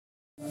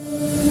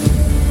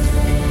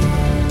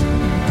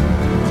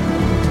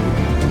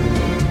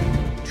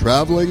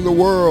traveling the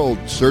world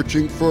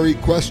searching for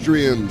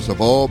equestrians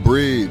of all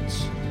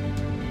breeds.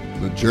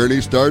 The journey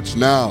starts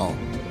now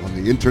on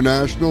the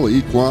International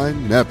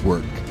Equine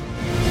Network.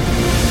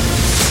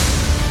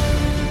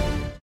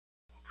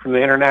 From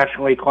the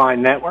International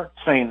Equine Network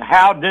saying,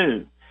 how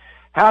do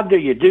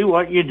you do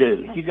what you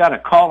do? You got to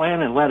call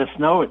in and let us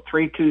know at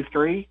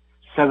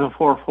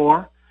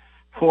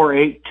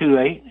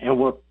 323-744-4828, and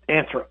we'll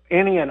answer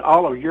any and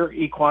all of your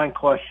equine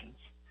questions.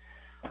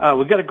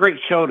 We've got a great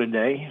show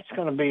today. It's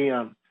going to be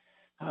a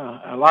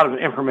lot of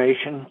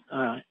information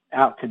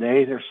out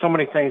today. There's so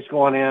many things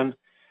going in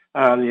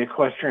the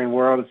equestrian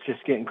world. It's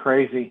just getting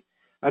crazy.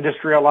 I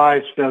just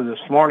realized this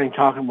morning,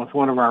 talking with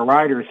one of our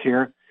riders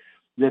here,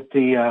 that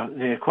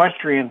the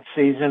equestrian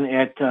season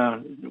at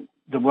in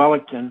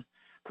Wellington,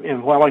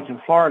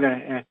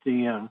 Florida, at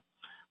the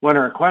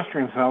Winter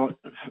Equestrian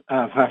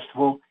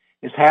Festival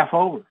is half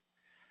over.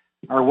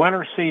 Our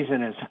winter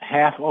season is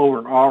half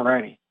over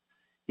already.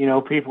 You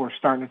know, people are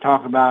starting to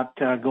talk about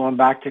going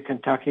back to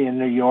Kentucky and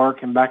New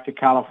York and back to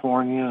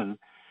California and,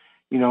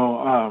 you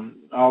know,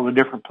 all the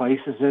different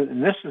places.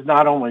 And this is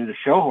not only the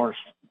show horse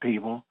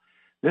people.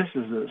 This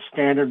is the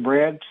standard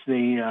breds,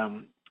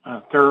 the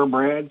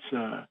thoroughbreds,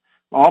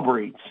 all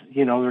breeds.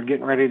 You know, they're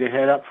getting ready to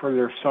head up for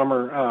their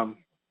summer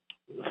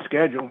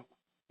schedule.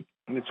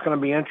 And it's going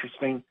to be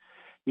interesting,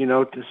 you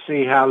know, to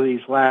see how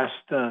these last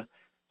 6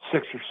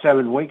 or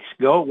 7 weeks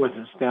go with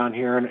us down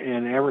here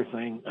and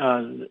everything,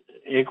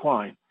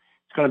 equine.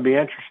 It's going to be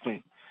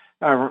interesting.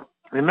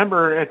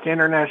 Remember, at the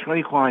International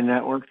Equine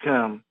Network,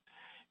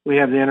 we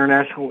have the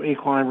International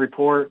Equine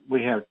Report.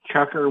 We have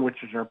Chucker,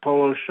 which is our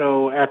polo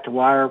show, At the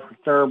Wire for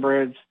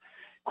thoroughbreds,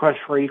 Quest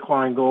for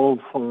Equine Gold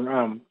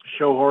for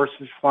show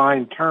horses,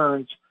 Flying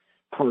Turns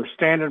for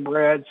standard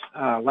breds,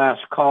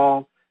 Last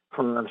Call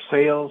for our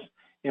sales,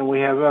 and we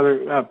have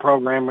other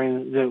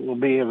programming that will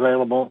be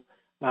available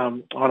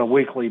on a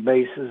weekly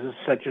basis,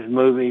 such as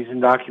movies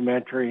and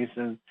documentaries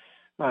and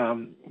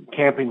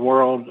Camping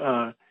World,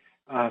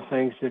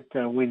 things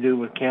that we do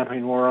with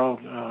Camping World.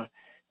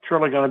 It's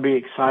really going to be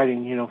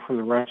exciting, you know, for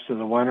the rest of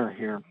the winter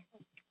here.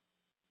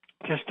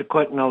 Just a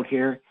quick note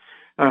here.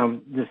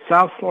 The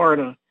South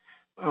Florida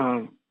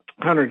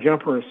Hunter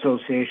Jumper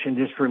Association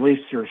just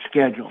released their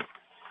schedule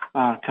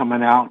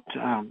coming out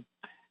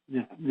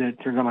that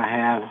they're going to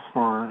have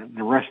for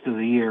the rest of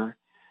the year.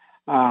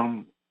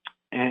 And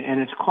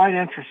it's quite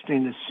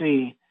interesting to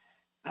see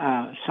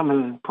some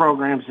of the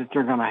programs that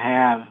they're going to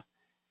have,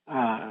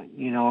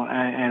 you know,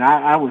 and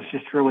I was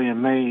just really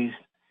amazed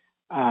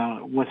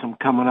with them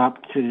coming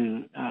up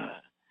to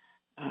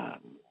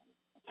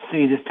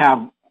see just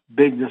how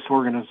big this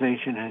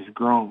organization has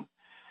grown.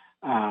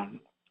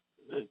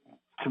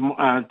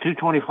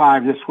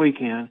 225 this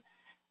weekend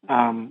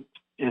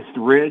is the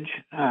Ridge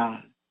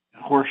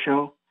Horse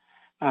Show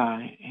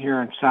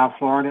here in South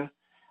Florida.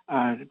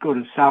 Go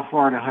to South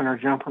Florida Hunter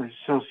Jumpers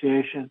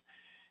Association,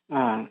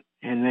 and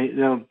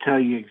they'll tell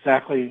you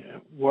exactly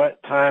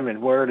what time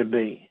and where to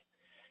be.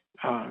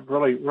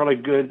 Really, really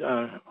good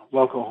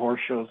local horse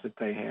shows that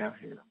they have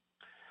here.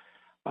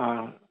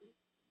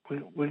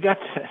 We got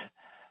to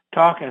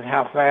talking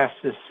how fast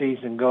this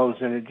season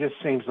goes, and it just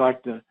seems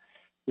like the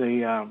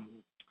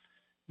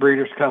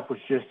Breeders' Cup was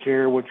just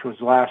here, which was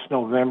last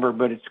November,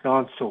 but it's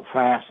gone so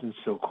fast and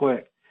so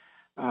quick.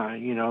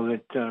 You know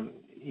that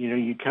you know,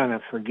 you kind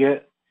of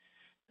forget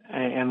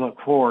and look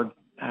forward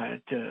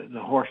to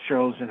the horse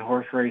shows and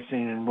horse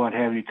racing and what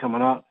have you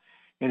coming up,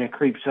 and it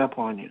creeps up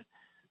on you.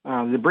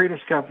 The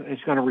Breeders' Cup is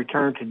going to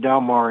return to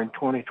Del Mar in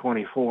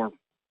 2024.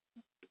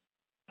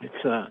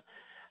 It's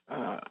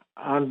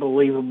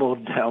unbelievable,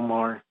 Del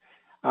Mar.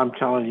 I'm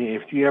telling you,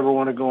 if you ever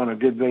want to go on a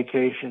good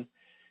vacation,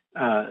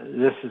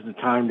 this is the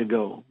time to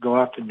go. Go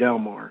out to Del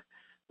Mar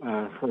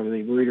for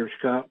the Breeders'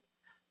 Cup.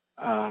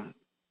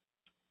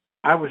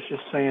 I was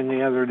just saying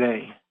the other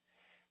day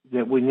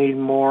that we need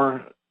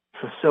more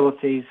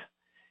facilities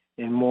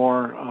and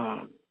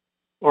more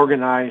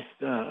organized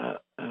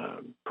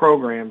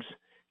programs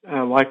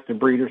like the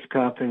Breeders'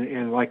 Cup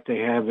and like they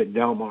have at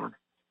Del Mar.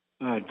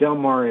 Del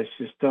Mar is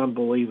just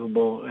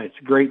unbelievable. It's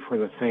great for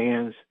the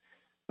fans.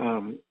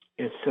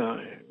 It's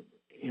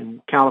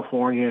in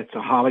California. It's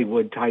a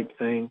Hollywood type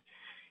thing,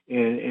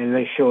 and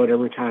they show it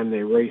every time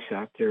they race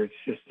out there. It's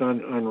just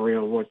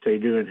unreal what they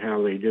do and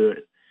how they do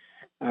it.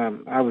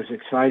 I was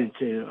excited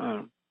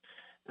to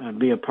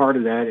be a part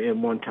of that at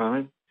one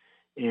time,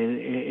 and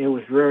it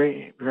was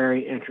very,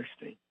 very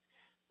interesting.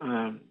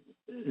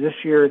 This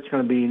year it's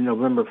going to be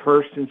November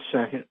 1st and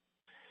 2nd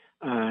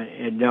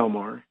at Del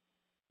Mar.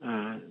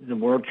 The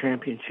World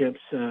Championships,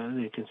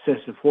 they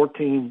consist of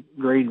 14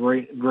 Grade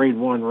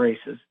 1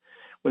 races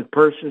with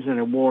purses and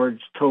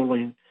awards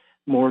totaling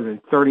more than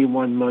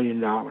 $31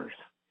 million.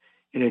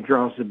 And it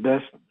draws the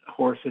best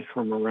horses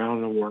from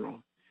around the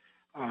world.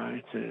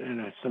 It's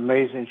an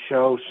amazing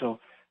show.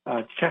 So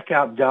check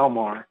out Del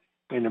Mar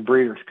in the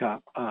Breeders'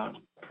 Cup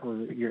for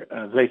your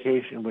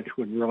vacation, which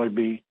would really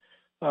be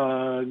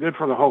good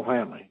for the whole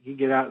family. You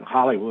get out in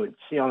Hollywood,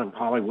 see all them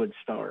Hollywood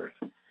stars.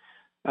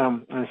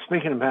 And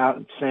speaking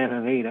about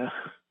Santa Anita,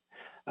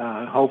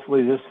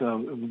 Hopefully this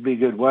will be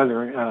good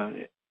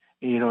weather,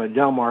 at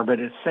Del Mar. But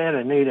at Santa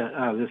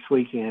Anita this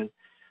weekend,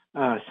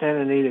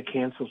 Santa Anita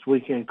cancels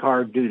weekend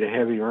card due to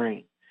heavy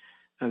rain.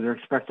 They're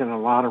expecting a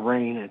lot of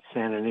rain at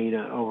Santa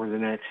Anita over the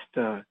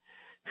next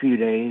few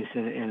days,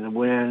 and the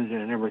wind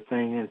and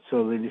everything. And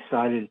so they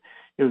decided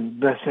the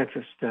best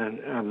interest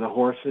of the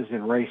horses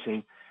in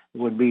racing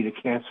would be to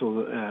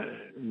cancel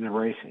the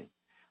racing.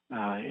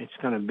 It's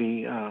going to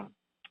be a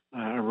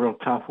real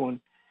tough one.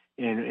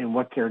 And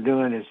what they're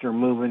doing is they're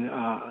moving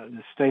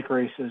the stake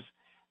races,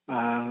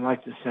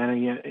 like the Santa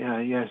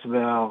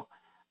Ysabel,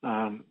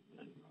 on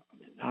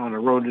the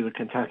road to the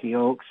Kentucky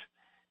Oaks.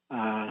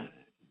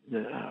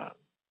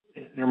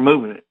 They're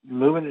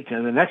moving it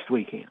to the next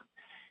weekend.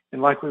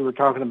 And like we were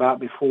talking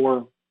about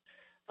before,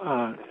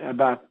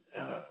 about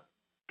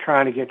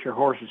trying to get your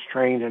horses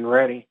trained and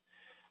ready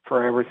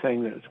for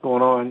everything that's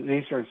going on,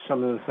 these are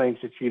some of the things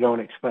that you don't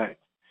expect.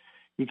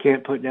 You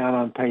can't put down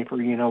on paper,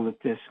 that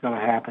this is going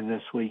to happen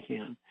this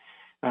weekend.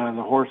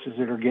 The horses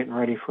that are getting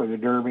ready for the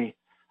Derby,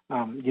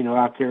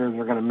 out there,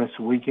 they're going to miss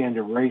a weekend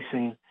of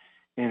racing,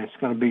 and it's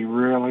going to be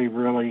really,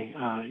 really,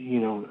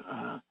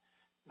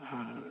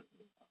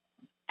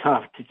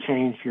 tough to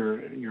change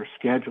your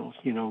schedules,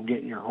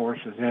 getting your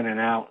horses in and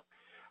out,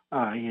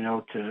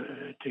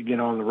 to get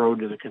on the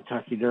road to the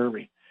Kentucky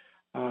Derby.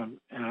 And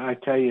I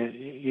tell you,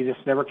 you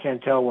just never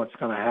can tell what's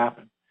going to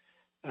happen,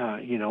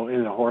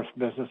 in the horse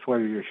business,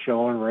 whether you're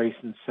showing,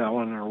 racing,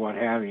 selling, or what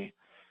have you.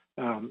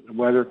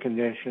 Weather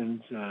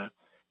conditions,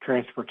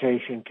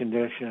 transportation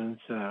conditions,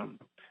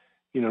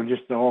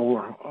 just the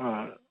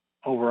overall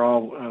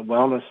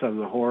wellness of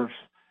the horse.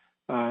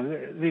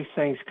 These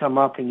things come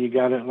up, and you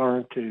got to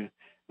learn to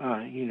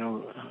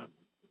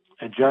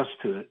adjust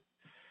to it.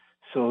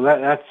 So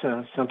that's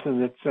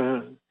something that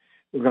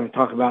we're going to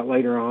talk about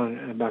later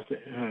on about the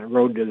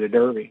road to the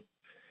Derby.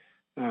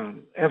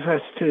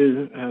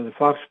 FS2, the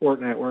Fox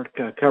Sport Network,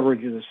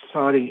 coverage of the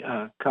Saudi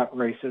Cup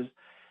races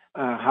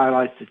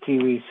highlights the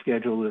TV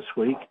schedule this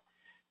week.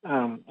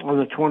 On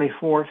the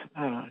 24th,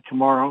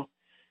 tomorrow,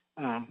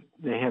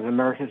 they have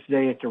America's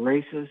Day at the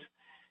races.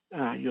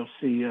 You'll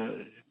see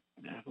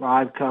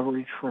live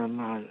coverage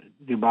from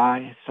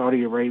Dubai,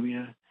 Saudi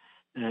Arabia,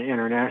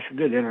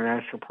 good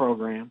international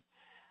program.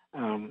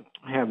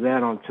 Have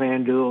that on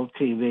FanDuel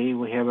TV.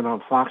 We have it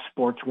on Fox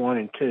Sports 1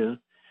 and 2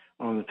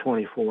 on the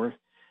 24th.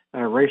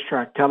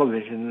 Racetrack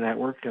Television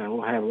Network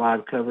will have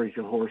live coverage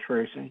of horse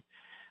racing,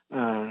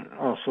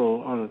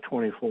 also on the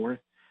 24th.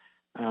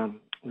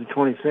 The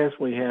 25th,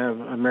 we have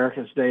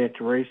America's Day at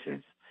the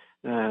Races,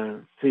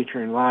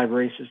 featuring live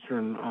races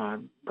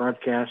from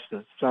broadcast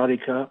the Saudi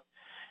Cup.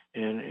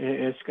 And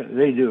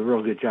they do a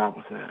real good job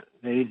with that.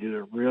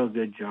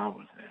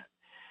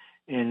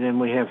 And then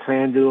we have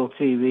FanDuel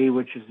TV,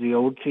 which is the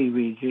old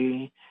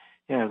TVG.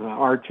 You have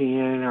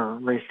RTN, or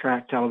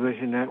Racetrack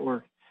Television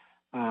Network,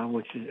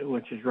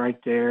 which is right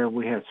there.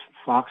 We have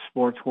Fox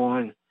Sports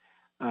 1.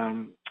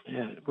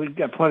 We've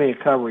got plenty of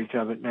coverage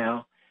of it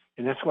now,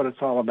 and that's what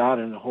it's all about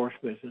in the horse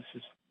business,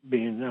 is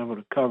being able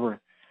to cover,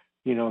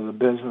 the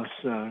business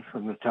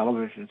from the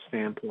television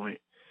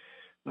standpoint.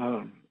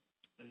 So,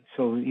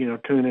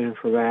 tune in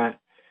for that.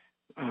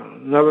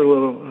 Another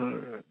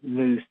little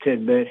news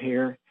tidbit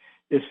here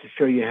is to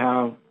show you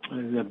how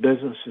the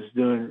business is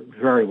doing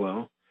very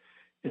well.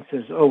 It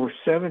says over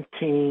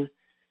 $17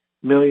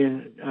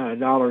 million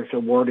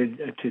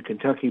awarded to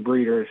Kentucky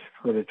breeders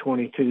for the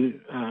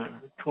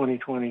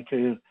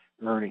 2022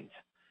 earnings.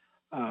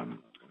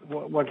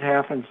 What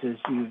happens is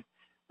you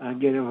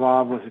get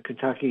involved with the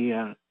Kentucky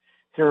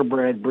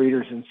Thoroughbred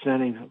Breeders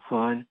Incentive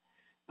Fund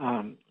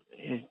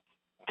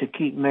to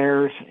keep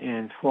mares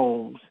and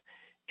foals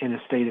in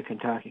the state of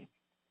Kentucky.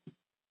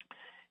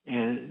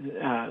 And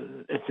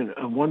it's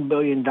a $1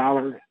 billion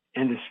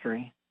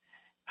industry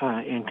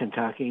in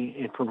Kentucky.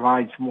 It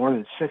provides more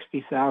than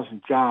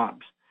 60,000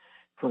 jobs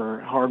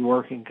for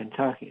hardworking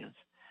Kentuckians.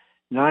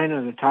 9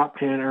 of the top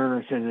 10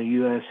 earners in the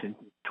U.S. in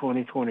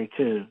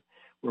 2022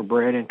 were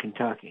bred in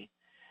Kentucky.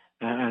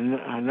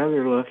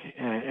 Another look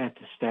at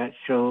the stats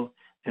show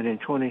that in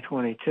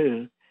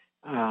 2022,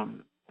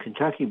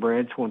 Kentucky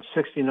breds won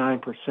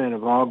 69%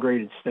 of all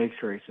graded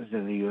stakes races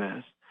in the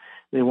U.S.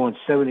 They won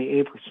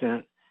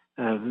 78%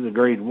 of the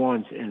grade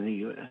 1s in the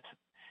U.S.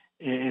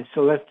 And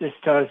so that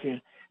just tells you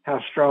how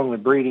strong the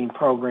breeding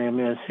program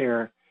is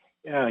here,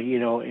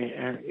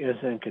 is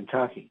in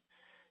Kentucky.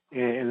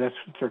 And that's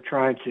what they're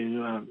trying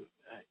to,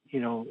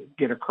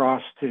 get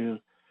across to,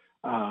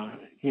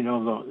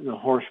 the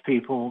horse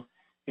people.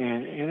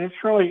 And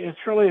it's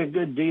really a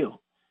good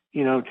deal,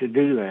 to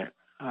do that,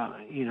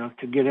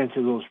 to get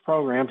into those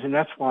programs. And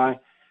that's why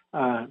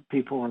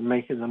people are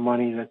making the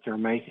money that they're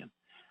making,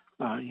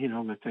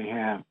 that they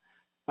have.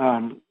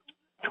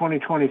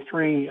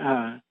 2023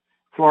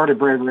 Florida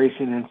bred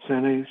racing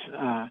incentives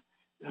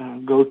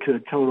go to a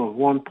total of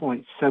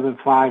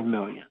 $1.75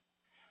 million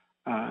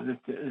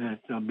that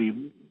they'll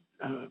be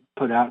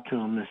put out to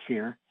them this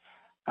year.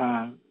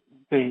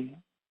 They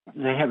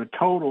have a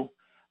total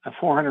of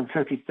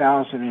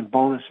 $450,000 in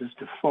bonuses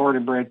to Florida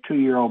bred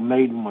 2-year-old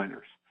maiden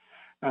winners.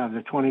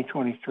 the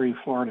 2023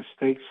 Florida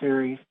Stakes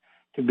Series,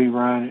 to be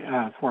run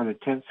for the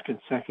 10th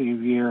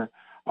consecutive year,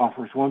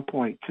 offers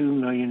 $1.2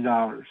 million,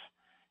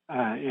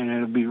 and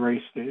it'll be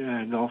raced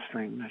at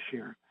Gulfstream this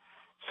year.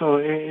 So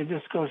it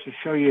just goes to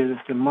show you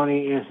that the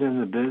money is in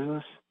the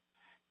business.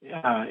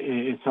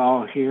 It's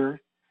all here.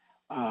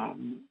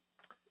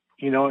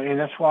 And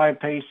that's why it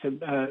pays to,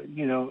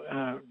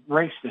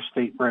 race the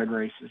state bred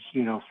races,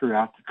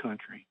 throughout the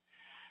country.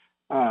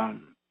 I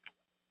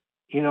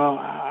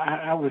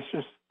was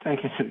just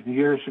thinking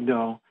years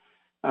ago,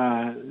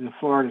 the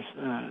Florida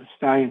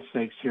Stallion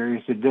Stakes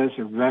Series, the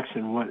Desert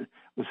Vexen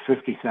was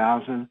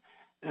 50,000.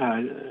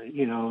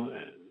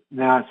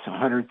 Now it's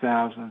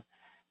 100,000.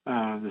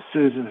 The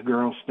Susan's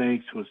Girl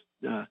Stakes was,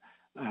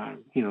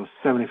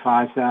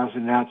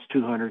 75,000. Now it's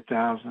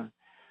 200,000.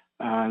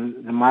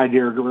 The My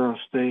Dear Girl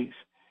Stakes,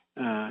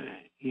 and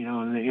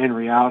the In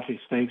Reality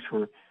Stakes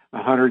were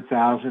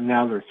 100,000.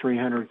 Now they're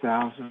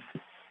 300,000.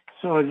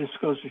 So it just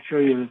goes to show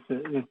you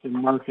that the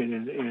market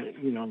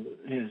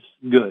is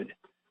good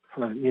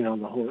for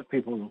the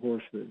people in the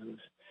horse business.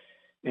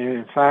 And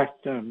in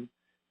fact,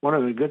 one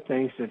of the good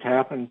things that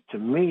happened to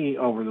me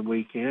over the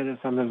weekend is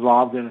I'm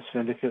involved in a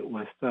syndicate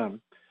with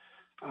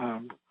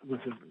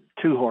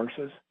 2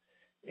 horses,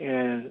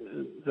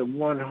 and the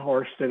one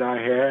horse that I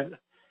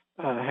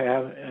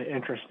have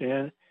interest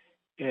in,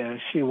 and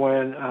she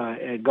won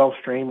at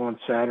Gulfstream on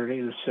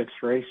Saturday, the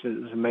 6th race. It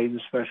was a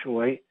maiden special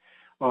weight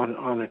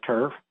on the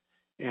turf,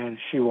 and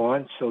she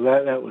won. So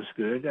that was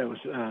good. That was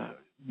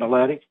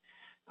Balletic.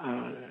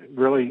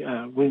 Really,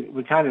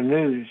 we kind of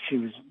knew that she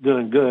was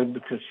doing good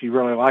because she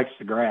really likes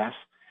the grass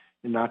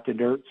and not the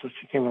dirt, so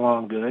she came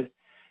along good.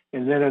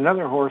 And then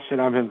another horse that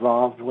I'm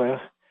involved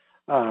with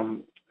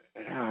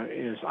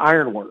is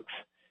Ironworks.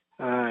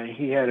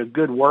 He had a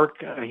good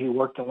work. He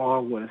worked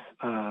along with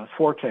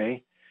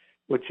Forte,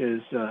 which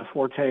is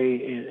Forte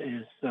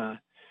is the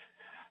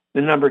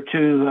number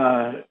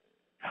 2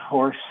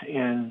 horse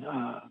in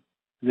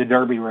the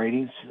Derby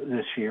ratings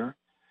this year.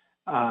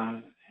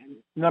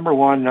 Number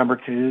 1, number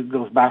 2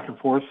 goes back and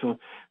forth, so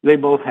they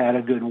both had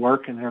a good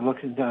work, and they're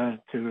looking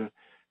to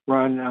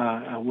run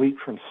a week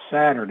from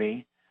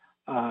Saturday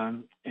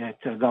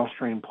at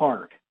Gulfstream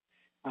Park.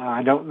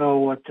 I don't know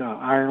what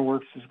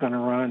Ironworks is going to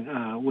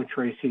run, which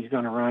race he's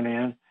going to run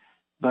in,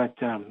 but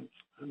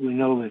we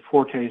know that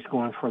Forte is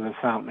going for the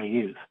Fountain of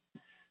Youth.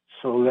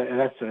 So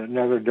that's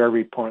another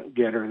Derby point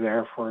getter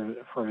there for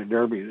the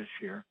Derby this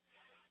year.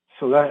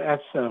 So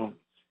that's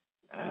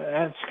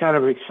kind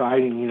of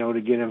exciting,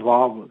 to get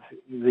involved with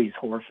these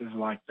horses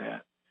like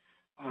that.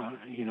 I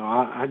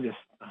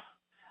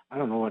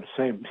don't know what to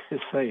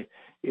say.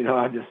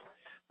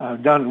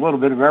 I've done a little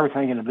bit of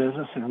everything in the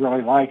business and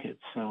really like it.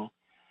 So,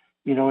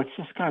 it's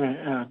just kind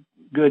of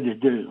good to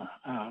do.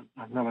 I'm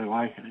really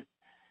liking it.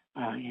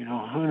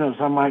 Who knows?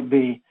 I might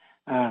be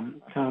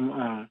Jim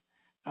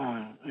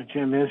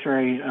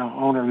Israel,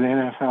 owner of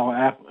the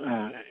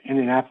NFL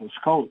Indianapolis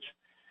Colts,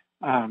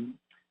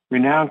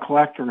 renowned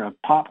collector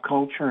of pop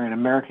culture and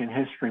American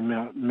history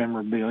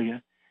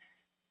memorabilia,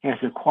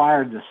 has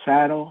acquired the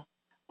saddle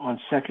on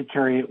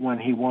Secretariat when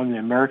he won the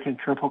American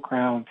Triple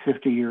Crown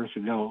 50 years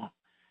ago.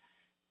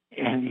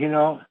 And,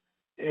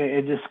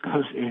 it just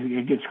goes,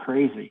 it gets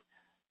crazy.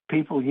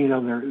 People,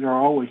 they're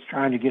always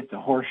trying to get the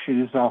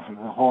horseshoes off of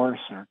the horse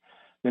or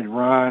that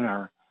run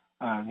or,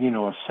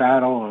 a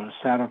saddle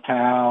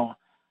towel,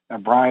 a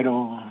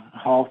bridle,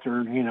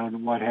 halter,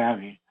 what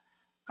have you.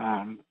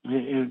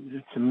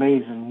 It's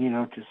amazing,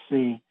 to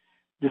see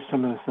just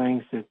some of the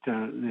things that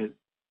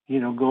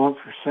go up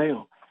for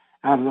sale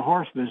out of the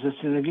horse business.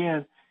 And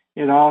again,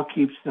 it all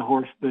keeps the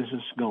horse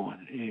business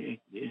going.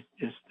 It's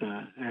just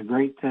a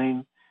great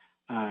thing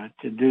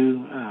to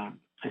do,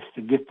 is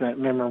to get that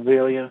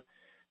memorabilia,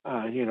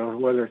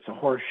 whether it's a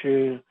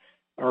horseshoe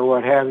or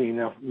what have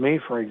you. Me,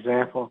 for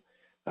example,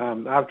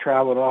 I've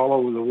traveled all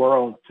over the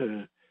world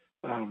to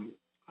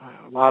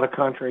a lot of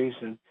countries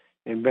and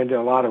been to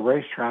a lot of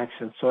racetracks.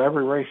 And so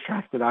every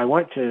racetrack that I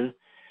went to,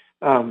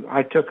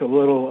 I took a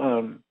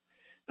little,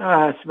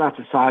 it's about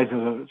the size of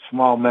a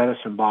small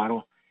medicine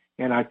bottle,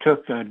 and I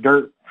took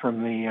dirt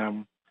from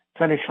the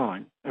finish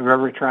line of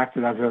every track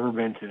that I've ever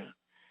been to.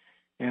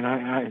 And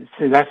I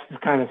see that's the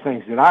kind of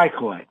things that I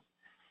collect.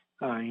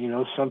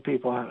 Some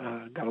people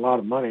got a lot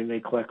of money and they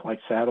collect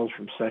like saddles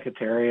from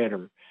Secretariat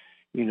or,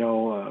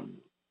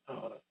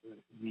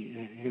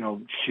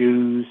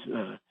 shoes,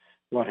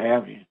 what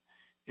have you.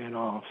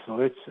 So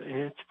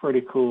it's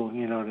pretty cool,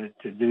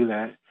 to do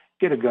that,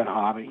 get a good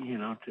hobby,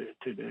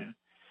 to do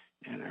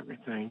and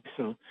everything.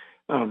 So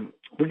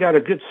we got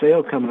a good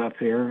sale coming up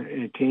here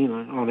in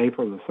Keeneland on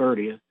April the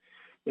 30th.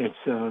 It's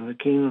the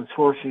Keeneland's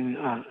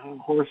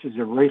Horses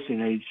of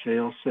Racing Age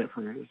sale set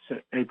for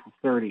April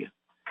 30th.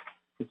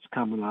 It's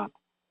coming up.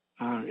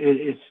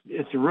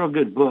 It's a real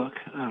good book.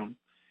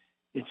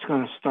 It's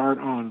going to start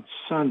on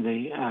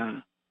Sunday,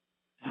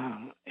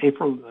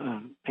 April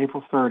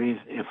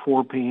 30th at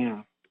 4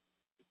 p.m.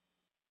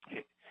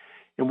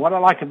 And what I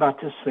like about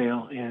this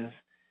sale is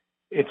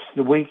it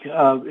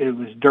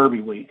was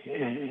Derby week.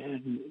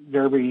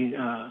 Derby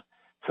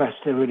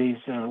festivities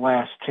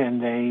last 10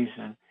 days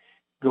and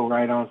go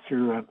right on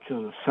through up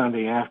to the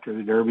Sunday after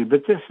the Derby.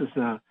 But this is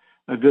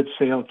a good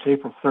sale. It's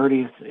April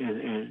 30th.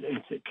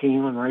 It's at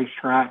Keeneland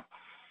Racetrack.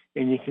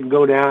 And you can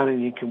go down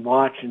and you can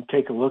watch and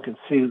take a look and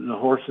see the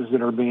horses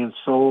that are being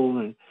sold.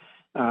 And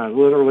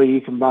literally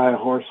you can buy a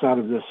horse out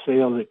of this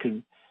sale that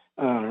could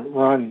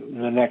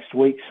run the next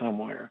week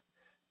somewhere.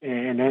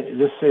 And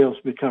this sale's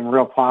become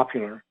real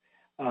popular,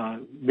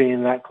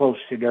 being that close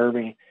to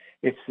Derby.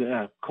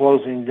 It's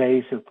closing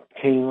days of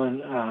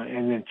Keeneland,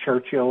 and then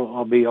Churchill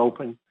will be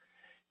open.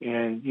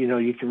 And, you know,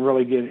 you can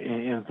really get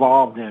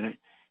involved in it.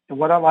 And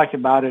what I like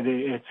about it,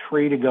 it's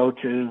free to go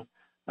to.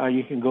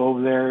 You can go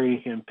over there, you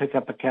can pick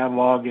up a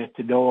catalog at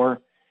the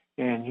door,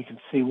 and you can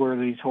see where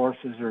these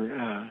horses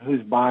are,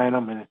 who's buying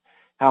them and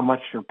how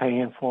much they're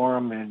paying for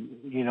them. And,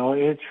 you know,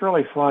 it's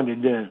really fun to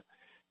do.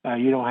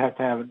 You don't have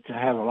to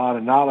have a lot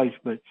of knowledge,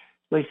 but at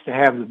least to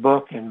have the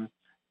book and,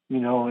 you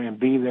know, and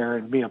be there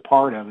and be a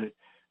part of it,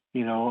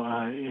 you know,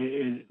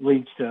 it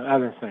leads to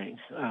other things.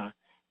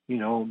 You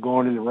know,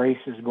 going to the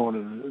races,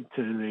 going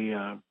to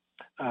the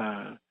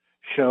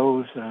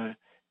shows,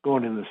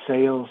 going to the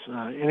sales,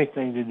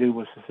 anything to do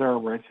with the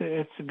thoroughbreds.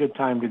 It's a good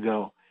time to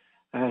go.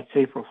 It's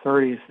April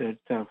 30th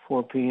at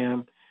 4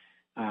 p.m.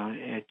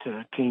 At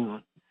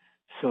Keeneland.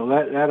 So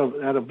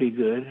that'll be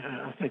good.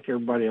 I think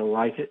everybody will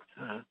like it.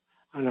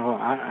 I know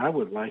I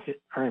would like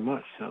it very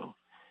much so.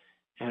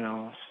 You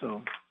know,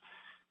 so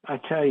I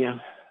tell you,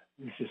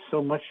 there's just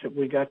so much that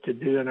we got to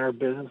do in our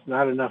business,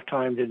 not enough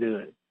time to do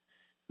it.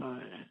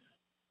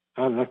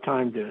 Not enough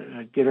time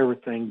to get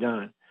everything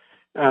done.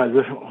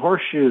 The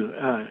Horseshoe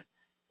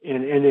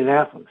in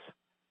Indianapolis,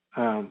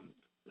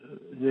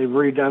 they've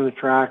redone the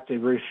track. They've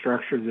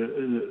restructured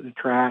the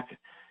track.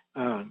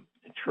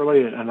 It's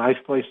really a nice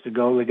place to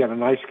go. They got a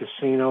nice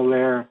casino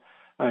there.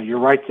 You're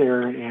right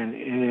there in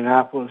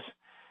Indianapolis.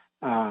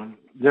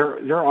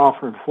 They're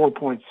offering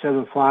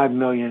 $4.75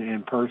 million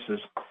in purses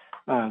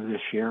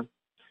this year.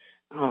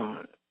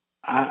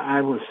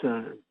 I was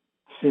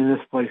seeing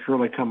this place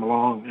really come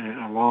along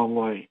a long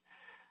way.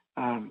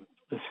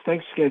 The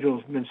stakes schedule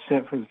has been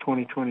set for the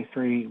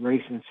 2023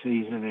 racing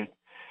season at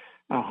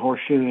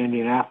Horseshoe,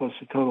 Indianapolis.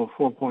 A total of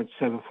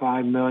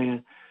 $4.75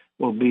 million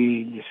will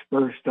be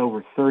dispersed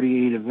over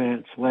 38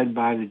 events, led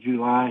by the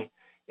July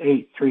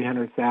 8th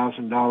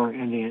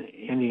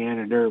 $300,000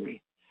 Indiana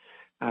Derby.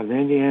 The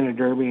Indiana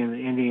Derby and the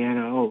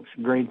Indiana Oaks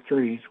Grade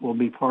 3s will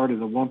be part of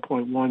the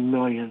 $1.1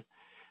 million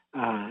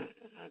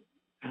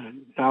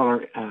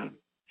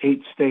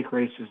eight stake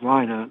races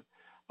lineup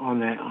on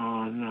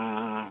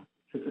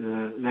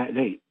that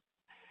date.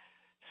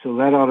 So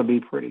that ought to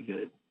be pretty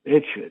good.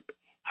 It should be.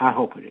 I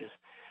hope it is.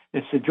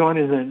 It's to join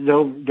in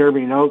the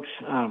Derby and Oaks.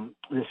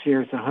 This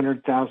year it's the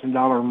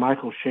 $100,000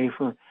 Michael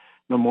Schaefer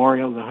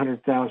Memorial, the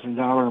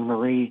 $100,000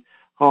 Marie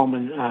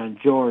Hallman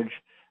George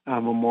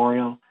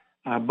Memorial,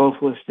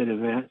 both listed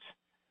events.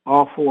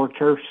 All four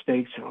turf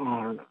stakes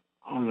are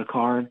on the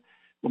card.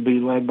 Will be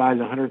led by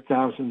the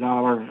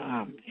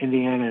 $100,000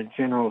 Indiana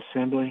General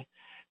Assembly,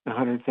 the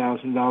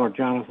 $100,000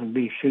 Jonathan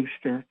B.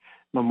 Schuster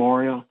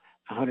Memorial,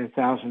 the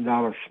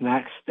 $100,000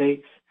 Snack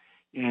Stakes,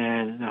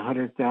 and the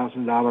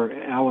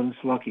 $100,000 Allen's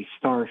Lucky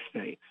Star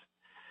Stakes.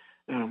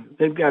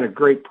 They've got a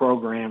great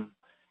program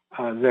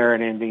there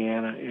in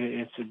Indiana.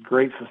 It's a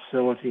great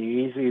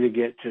facility, easy to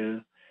get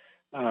to.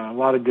 A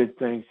lot of good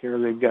things here.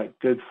 They've got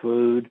good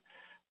food.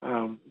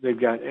 They've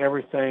got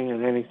everything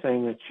and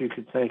anything that you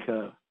could think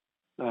of.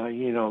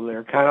 You know,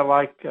 they're kind of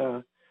like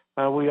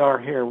we are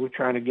here. We're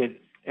trying to get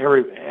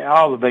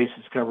all the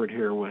bases covered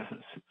here with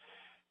us.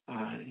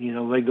 You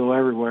know, they go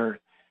everywhere.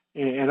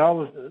 And all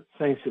the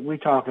things that we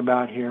talk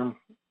about here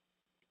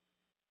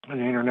in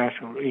the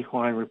International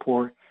Equine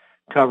Report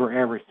cover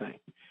everything.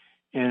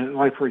 And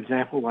like, for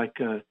example, like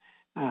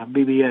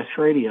BBS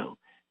Radio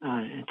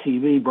and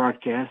TV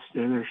broadcasts,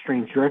 they're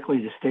streamed directly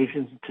to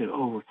stations to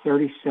over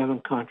 37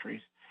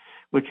 countries,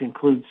 which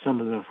includes some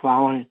of the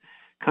following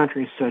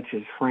countries such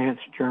as France,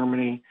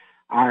 Germany,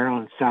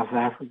 Ireland, South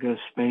Africa,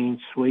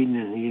 Spain, Sweden,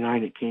 and the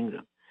United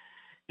Kingdom.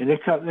 And they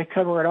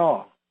cover it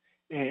all.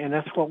 And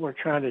that's what we're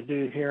trying to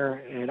do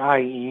here at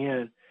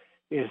IEN,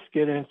 is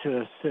get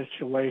into a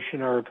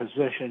situation or a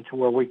position to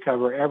where we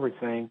cover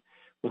everything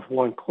with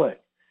one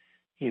click.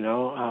 You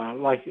know,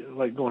 like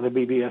going to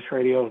BBS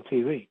Radio and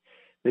TV.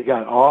 They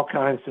got all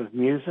kinds of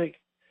music.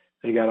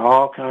 They got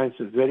all kinds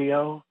of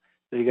video.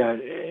 They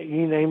got,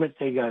 you name it,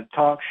 they got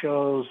talk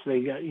shows. They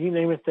got, you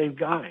name it, they've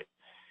got it.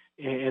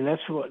 And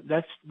that's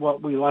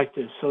what we like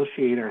to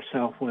associate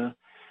ourselves with,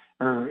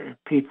 are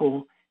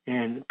people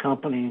and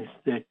companies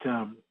that,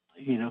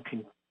 you know,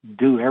 can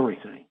do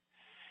everything.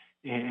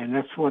 And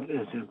that's what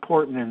is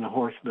important in the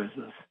horse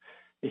business,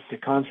 is to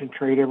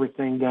concentrate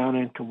everything down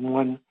into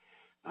one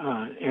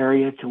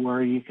area to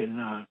where you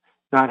can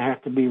not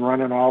have to be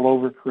running all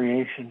over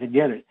creation to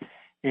get it.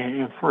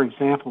 And for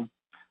example,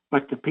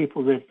 like the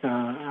people that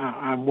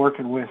I'm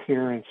working with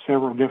here in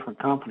several different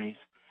companies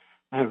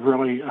have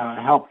really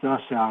helped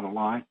us out a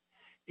lot.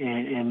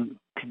 And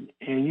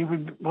you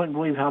wouldn't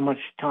believe how much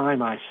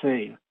time I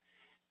save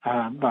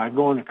by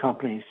going to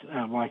companies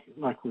like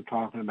we're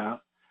talking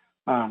about.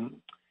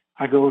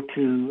 I go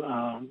to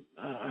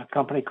a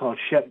company called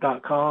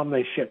Ship.com.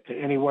 They ship to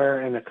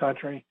anywhere in the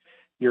country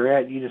you're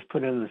at. You just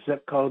put in the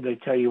zip code. They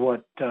tell you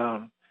what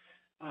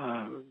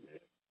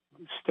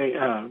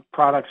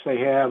products they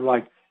have,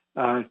 like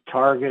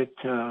Target,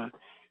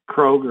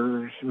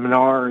 Kroger's,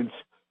 Menards.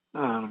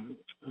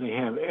 They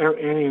have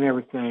any and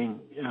everything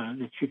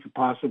that you could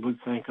possibly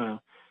think of.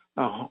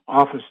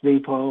 Office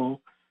Depot,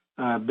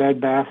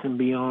 Bed Bath &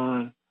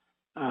 Beyond,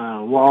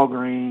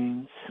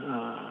 Walgreens,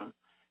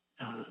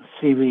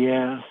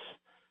 CVS,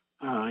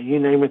 you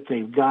name it,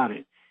 they've got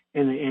it.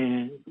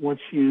 And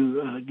once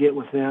you get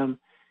with them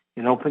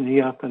and open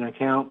you up an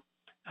account,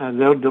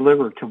 they'll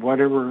deliver to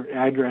whatever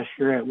address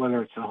you're at,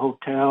 whether it's a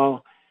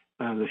hotel,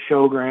 the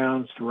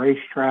showgrounds, the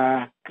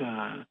racetrack,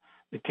 the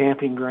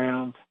camping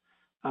grounds.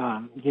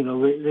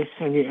 They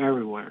send you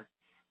everywhere.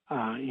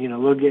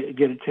 They'll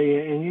get it to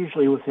you, and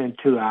usually within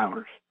 2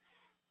 hours.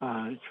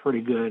 It's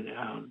pretty good.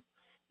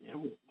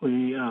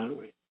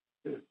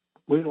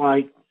 We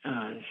like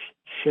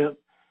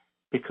Ship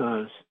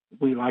because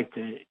we like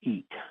to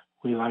eat.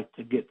 We like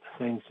to get the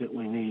things that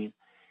we need,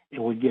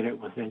 and we get it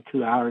within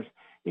 2 hours.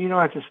 You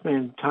don't have to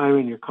spend time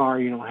in your car.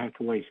 You don't have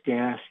to waste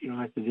gas. You don't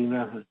have to do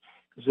nothing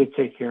because they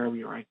take care of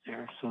you right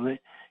there. So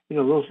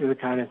those are the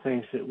kind of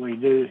things that we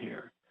do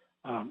here.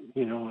 At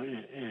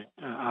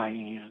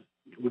IEN.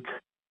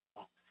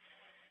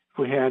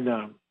 We had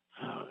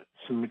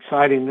some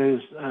exciting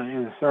news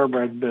in the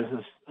thoroughbred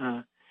business,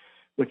 and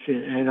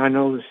I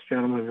know this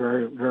gentleman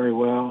very, very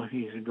well.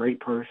 He's a great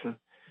person.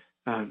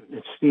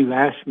 It's Steve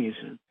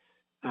Asmussen.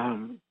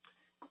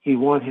 He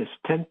won his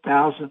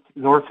 10,000th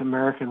North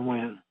American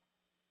win.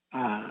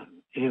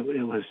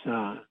 It was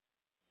a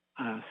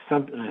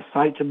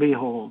sight to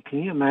behold.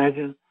 Can you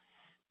imagine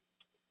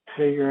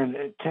figuring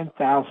at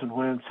 10,000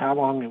 wins, how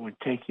long it would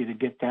take you to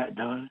get that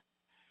done?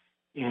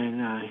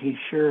 And he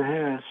sure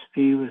has.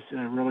 Steve was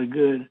really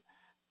good.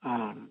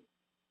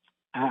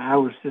 I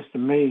was just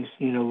amazed,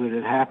 that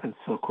it happened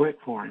so quick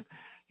for him.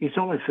 He's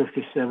only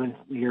 57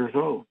 years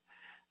old.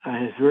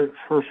 His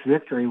first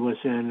victory was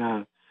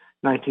in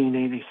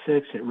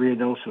 1986 at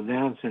Ruidoso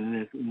Downs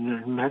in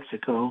New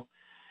Mexico.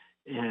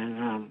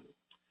 And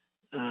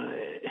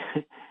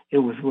it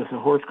was with a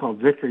horse called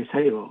Victory's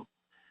Halo.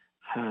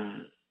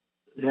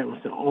 That was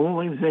the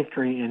only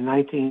victory in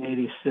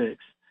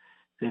 1986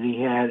 that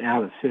he had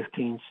out of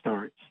 15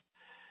 starts.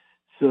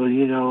 So,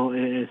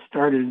 it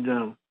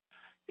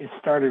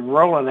started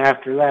rolling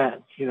after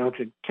that,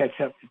 to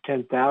catch up to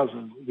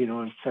 10,000,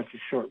 in such a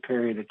short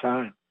period of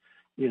time,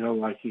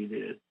 like he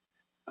did.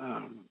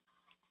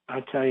 I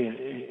tell you,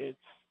 it's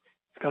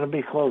going to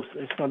be close.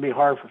 It's going to be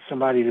hard for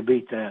somebody to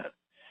beat that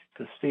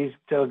because Steve's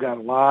still got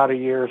a lot of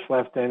years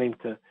left in him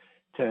to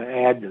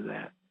add to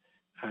that.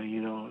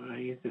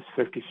 He's just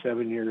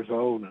 57 years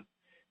old, and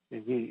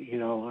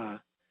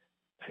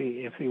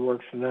if he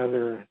works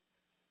another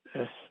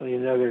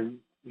 15,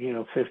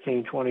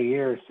 20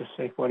 years, just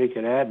think what he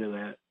could add to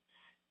that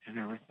and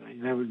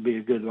everything. That would be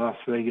a good Las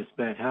Vegas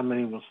bet. How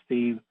many will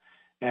Steve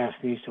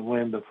Asmussen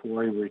win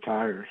before he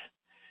retires?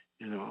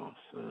 So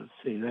let's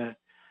see that.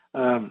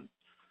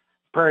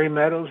 Prairie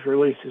Meadows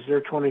releases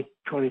their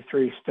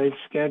 2023 state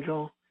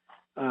schedule.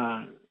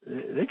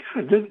 They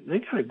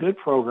got a good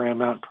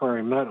program out in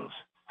Prairie Meadows.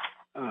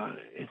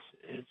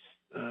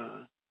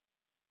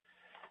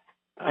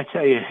 I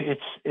tell you,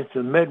 it's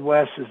the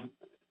Midwest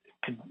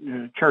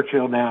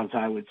Churchill Downs,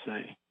 I would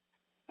say.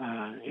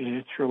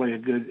 It's really a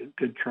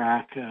good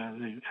track.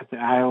 They got the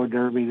Iowa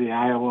Derby, the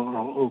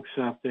Iowa Oaks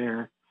up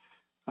there.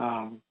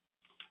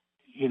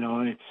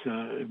 It's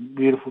a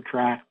beautiful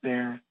track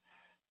there,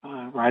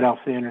 right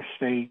off the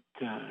interstate.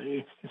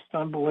 It's just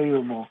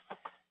unbelievable,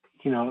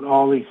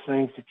 all these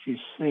things that you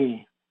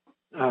see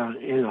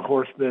in the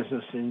horse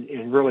business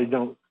and really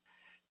don't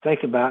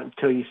think about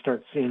until you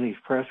start seeing these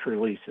press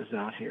releases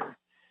out here.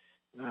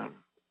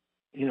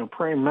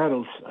 Prairie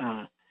Meadows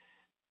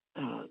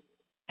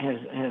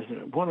has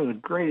one of the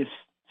greatest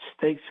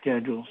stake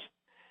schedules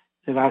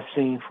that I've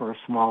seen for a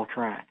small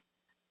track.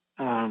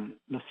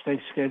 The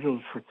stake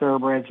schedules for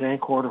thoroughbreds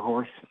and quarter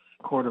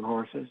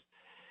horses.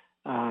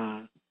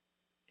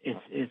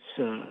 It's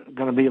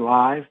going to be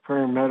live,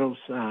 Prairie Meadows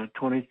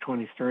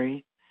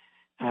 2023.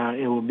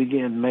 It will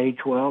begin May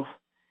 12th.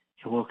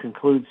 It will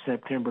conclude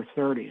September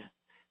 30th.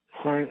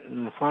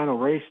 The final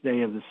race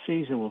day of the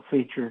season will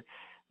feature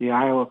the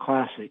Iowa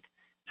Classic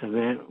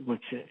event,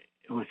 which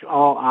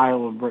all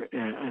Iowa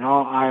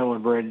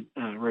bred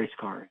race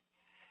cars.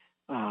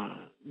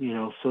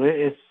 So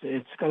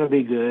it's going to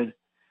be good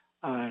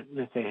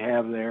that they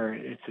have there.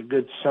 It's a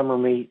good summer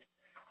meet.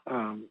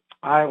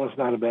 Iowa's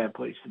not a bad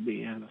place to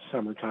be in the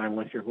summertime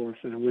with your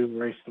horses. We've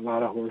raced a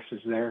lot of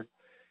horses there,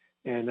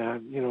 and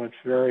it's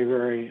very,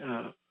 very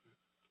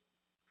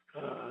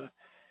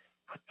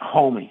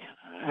homey.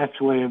 That's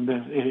the way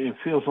it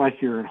feels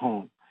like you're at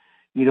home.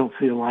 You don't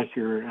feel like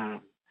you're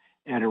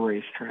at a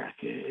racetrack.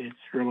 It's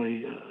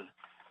really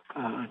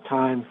a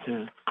time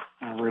to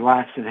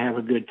relax and have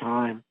a good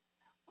time.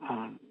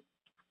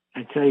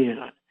 I tell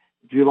you,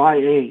 July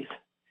 8th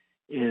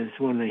is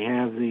when they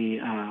have the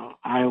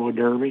Iowa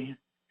Derby.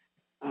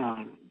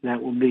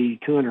 That will be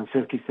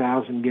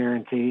 $250,000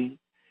 guaranteed.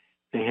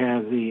 They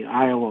have the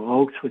Iowa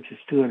Oaks, which is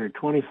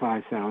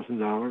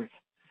 $225,000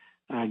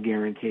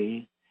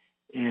 guaranteed,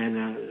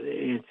 and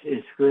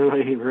it's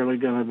really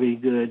going to be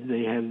good.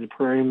 They have the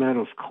Prairie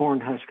Meadows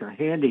Cornhusker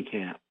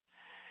Handicap,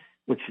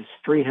 which is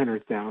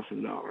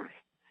 $300,000.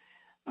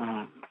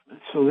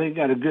 So they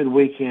got a good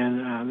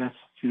weekend. That's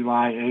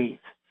July 8th.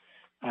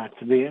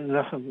 To be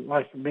nothing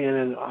like being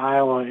in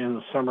Iowa in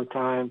the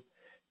summertime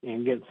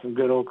and getting some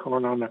good old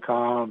corn on the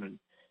cob and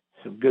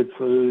some good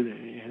food,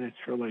 and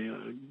it's really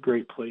a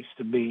great place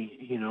to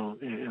be, in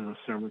the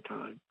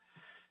summertime.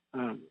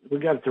 We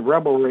got the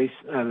Rebel race,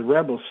 the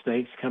Rebel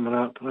Stakes coming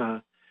up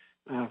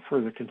for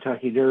the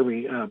Kentucky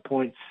Derby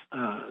points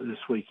this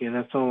weekend.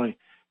 That's the only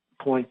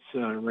points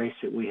race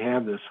that we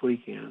have this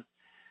weekend.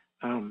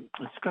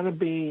 It's going to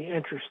be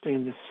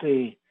interesting to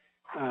see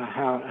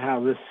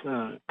how this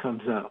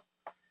comes up.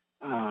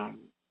 I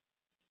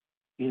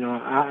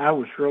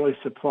was really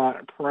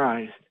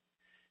surprised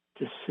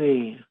to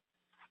see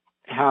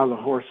how the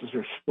horses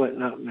are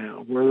splitting up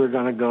now, where they're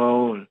going to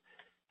go and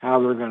how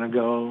they're going to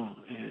go.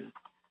 And,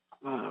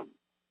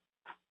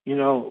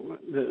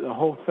 the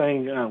whole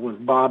thing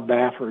with Bob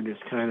Baffert has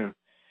kind of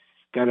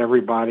got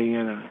everybody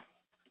in a,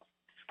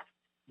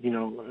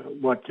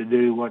 what to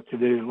do.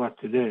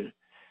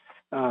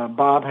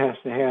 Bob has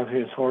to have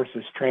his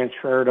horses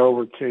transferred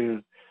over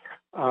to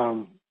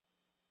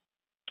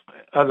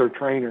other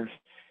trainers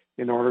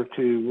in order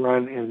to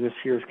run in this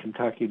year's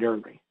Kentucky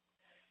Derby.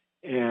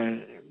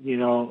 And,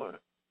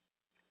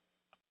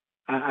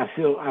 I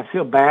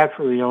feel bad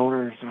for the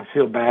owners. I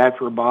feel bad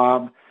for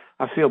Bob.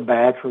 I feel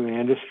bad for the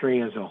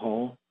industry as a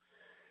whole,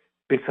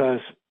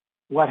 because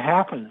what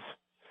happens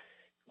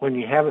when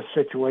you have a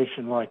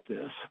situation like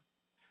this,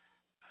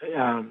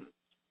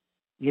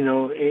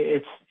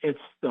 it's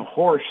the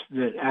horse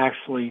that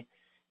actually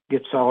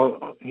gets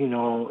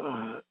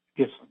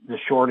gets the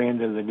short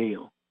end of the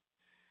deal.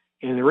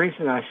 And the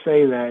reason I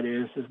say that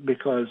is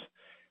because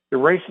the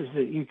races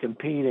that you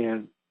compete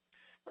in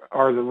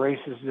are the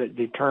races that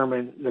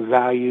determine the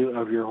value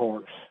of your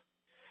horse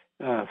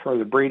for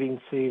the breeding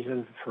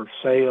season, for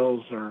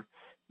sales, or,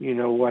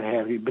 what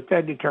have you. But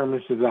that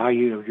determines the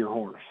value of your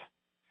horse.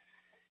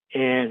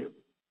 And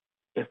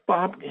if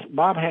Bob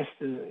has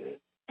to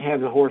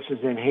have the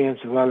horses in hands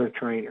of other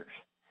trainers,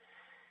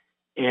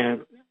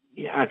 and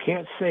I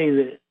can't say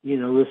that,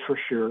 this for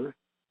sure,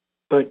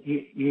 but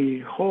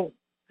you hope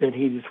that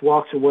he just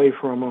walks away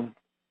from them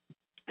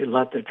and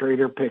let the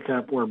trainer pick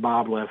up where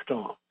Bob left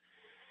off.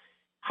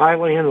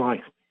 Highly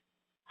unlikely.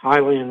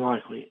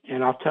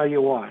 And I'll tell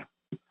you why.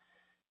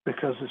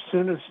 Because as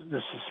soon as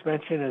the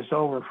suspension is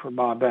over for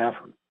Bob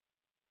Baffert,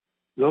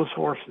 those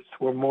horses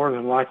will more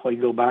than likely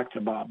go back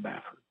to Bob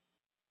Baffert.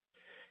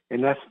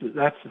 And that's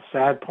the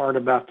sad part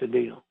about the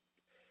deal,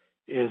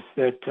 is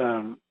that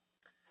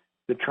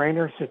the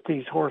trainers that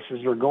these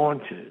horses are going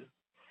to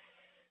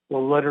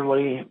will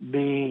literally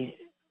be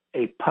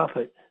a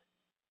puppet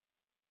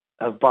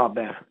of Bob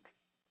Baffert.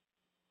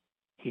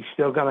 He's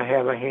still going to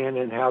have a hand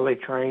in how they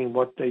train,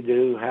 what they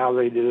do, how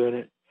they do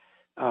it,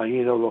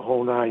 the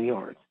whole 9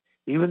 yards.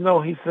 Even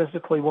though he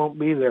physically won't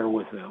be there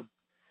with them,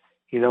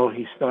 he's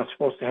not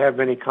supposed to have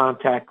any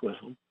contact with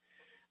them.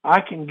 I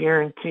can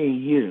guarantee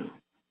you,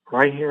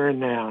 right here and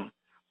now,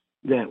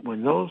 that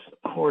when those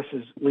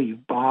horses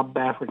leave Bob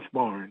Baffert's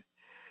barn,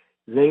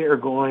 they are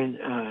going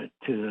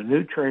to the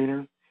new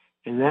trainer,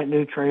 and that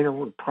new trainer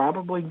will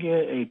probably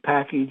get a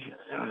package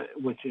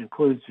which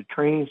includes the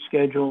training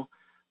schedule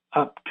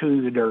up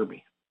to the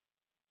Derby.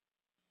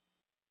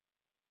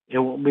 It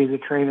won't be the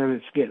trainer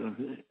that's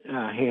getting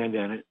a hand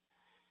in it.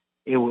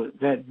 It will,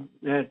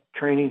 that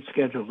training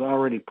schedule is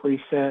already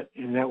preset,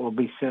 and that will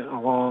be sent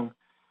along,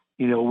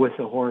 with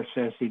the horse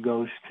as he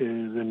goes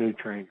to the new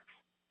trainers.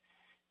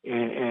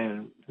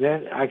 And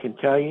that I can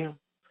tell you,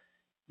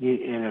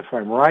 and if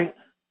I'm right,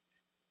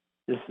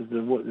 this is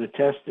the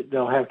test that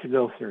they'll have to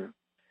go through.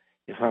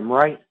 If I'm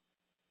right,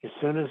 as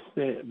soon as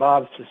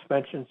Bob's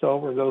suspension's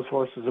over, those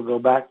horses will go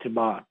back to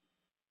Bob.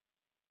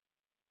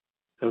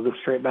 They'll go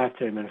straight back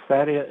to him. And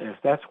if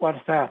that's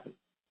what's happened,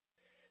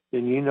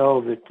 then you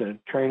know that the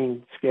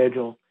training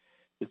schedule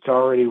that's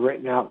already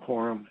written out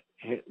for him,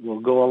 it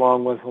will go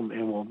along with him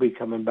and will be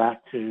coming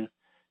back to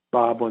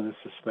Bob when the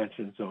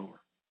suspension's over.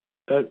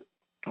 But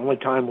only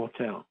time will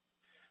tell.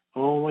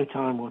 Only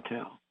time will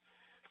tell.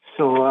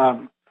 So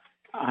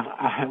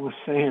I was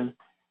saying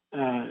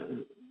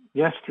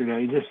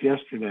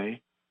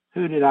yesterday,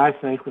 who did I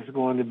think was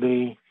going to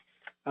be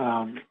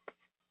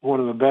one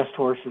of the best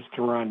horses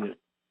to run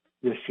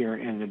this year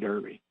in the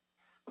Derby?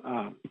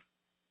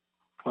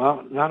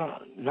 Well,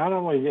 not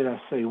only did I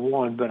say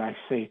one, but I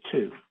say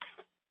two.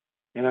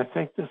 And I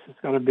think this is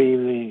going to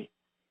be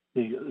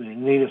the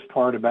neatest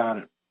part about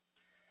it.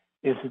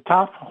 Is the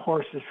top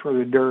horses for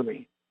the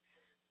Derby: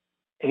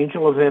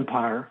 Angel of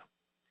Empire,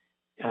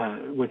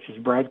 which is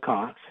Brad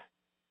Cox.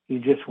 He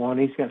just won.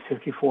 He's got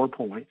 54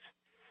 points.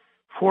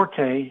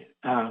 Forte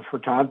for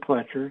Todd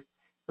Pletcher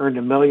earned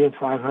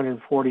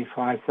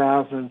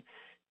 $1,545,000,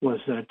 was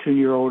a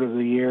 2-year-old of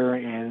the year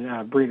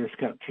and Breeders'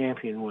 Cup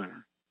champion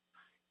winner.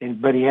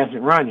 But he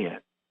hasn't run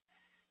yet.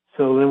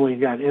 So then we've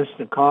got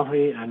Instant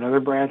Coffee, another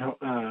Brad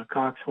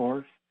Cox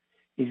horse.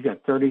 He's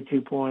got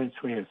 32 points.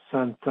 We have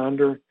Sun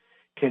Thunder,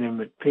 Kenny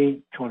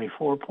McPeak,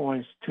 24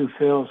 points. Two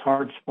Phils,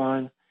 Hard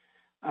Spun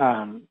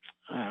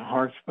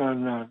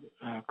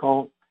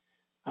Colt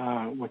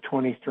with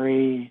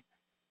 23.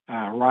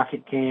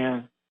 Rocket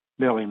Can,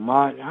 Billy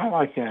Mott. I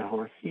like that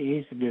horse.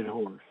 He's a good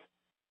horse.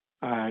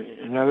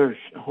 Another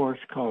horse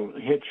called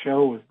Hit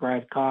Show with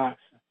Brad Cox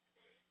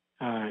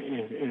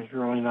is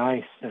really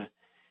nice.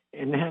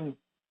 And then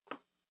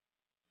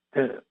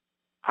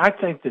I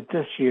think that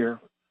this year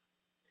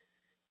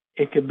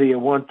it could be a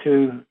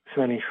 1-2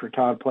 finish for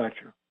Todd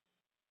Pletcher.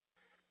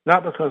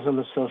 Not because I'm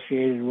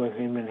associated with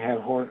him and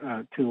have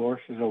two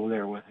horses over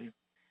there with him,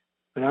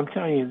 but I'm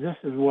telling you, this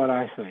is what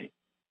I think.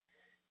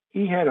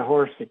 He had a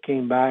horse that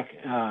came back,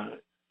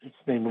 it's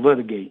named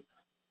Litigate,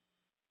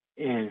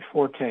 and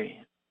Forte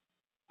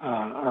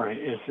are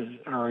his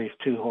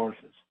two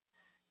horses.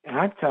 And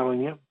I'm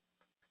telling you,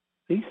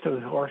 these two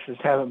horses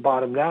haven't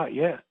bottomed out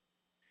yet.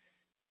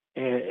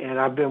 And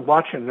I've been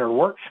watching their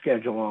work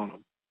schedule on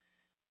them.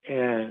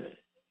 And,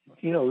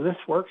 you know, this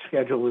work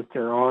schedule that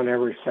they're on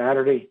every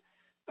Saturday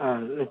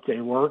that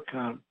they work,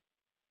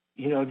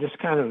 you know, just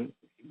kind of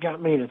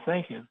got me to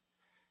thinking,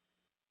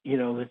 you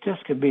know, that this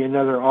could be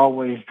another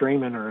Always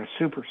Dreaming or a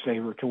Super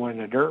Saver to win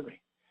the Derby.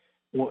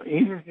 Well,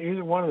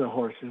 either one of the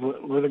horses,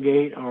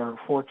 Litigate or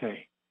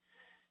Forte,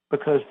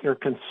 because they're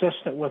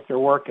consistent with their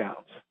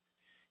workouts.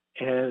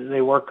 And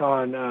they work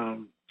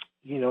on,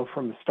 you know,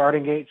 from the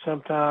starting gate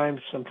sometimes.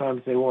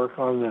 Sometimes they work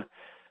on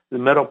the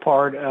middle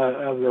part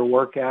of their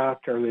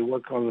workout, or they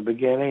work on the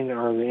beginning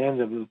or the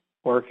end of the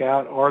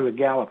workout, or the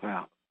gallop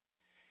out.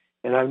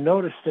 And I've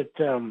noticed that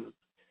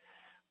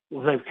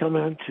they've come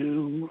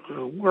into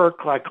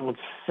work like on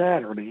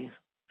Saturday,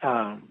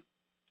 for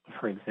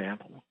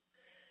example.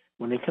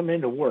 When they come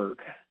into work,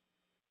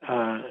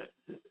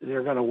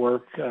 they're going to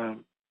work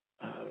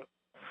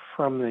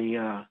from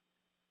the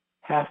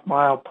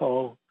half-mile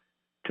pole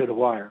to the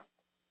wire.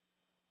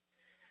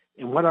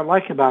 And what I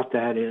like about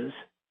that is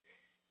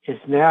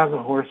now the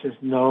horses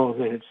know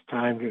that it's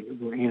time to,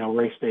 you know,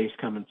 race day is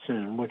coming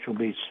soon, which will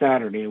be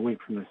Saturday, a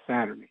week from this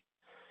Saturday,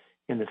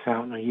 in the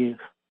Fountain of Youth.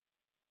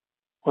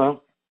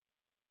 Well,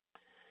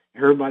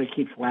 everybody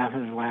keeps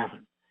laughing and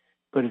laughing,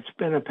 but it's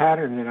been a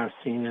pattern that I've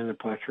seen in the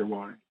Pletcher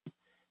barn.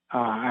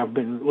 I've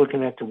been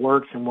looking at the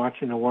works and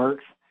watching the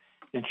works,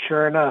 and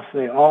sure enough,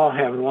 they all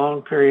have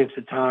long periods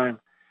of time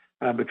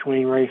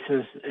between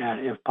races,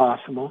 if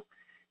possible,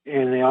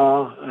 and they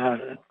all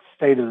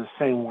stay to the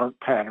same work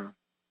pattern.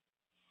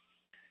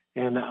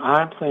 And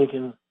I'm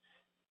thinking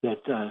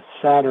that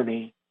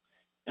Saturday,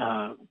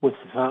 with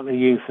the Fountain of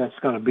Youth, that's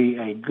going to be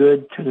a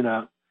good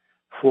tune-up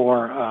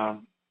for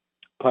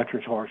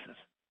Pletcher's horses.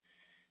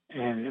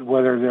 And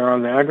whether they're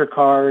on the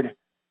undercard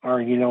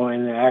or, you know,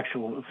 in the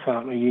actual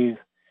Fountain of Youth,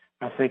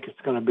 I think it's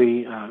going to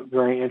be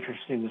very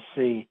interesting to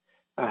see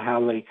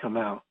how they come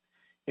out.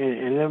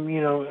 And then,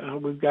 you know,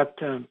 we've got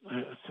some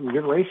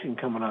good racing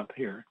coming up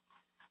here,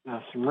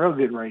 some real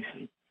good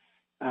racing.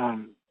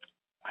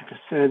 Like I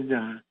said,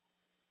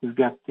 we've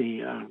got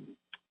the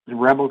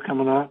Rebel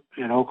coming up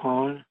at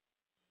Oaklawn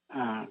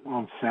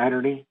on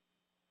Saturday.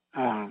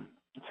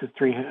 It's a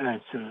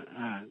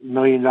 $1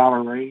 million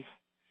race.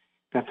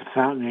 Got the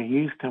Fountain of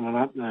Youth coming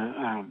up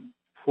the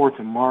 4th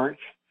of March.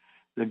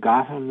 The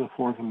Gotham, the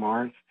 4th of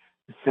March.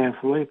 The San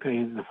Felipe,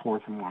 the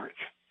 4th of March.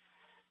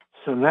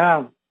 So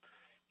now,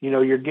 you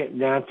know, you're getting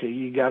down to,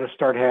 you got to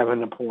start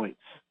having the points.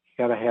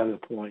 You got to have the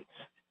points.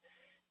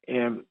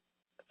 And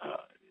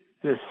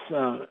this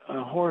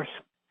horse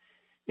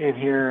in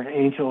here,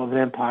 Angel of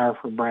Empire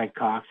for Brad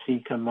Cox,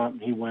 he come up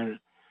and he won,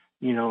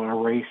 you know, a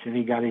race, and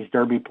he got his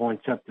Derby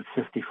points up to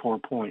 54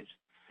 points.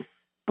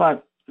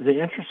 But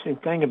the interesting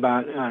thing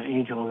about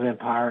Angel of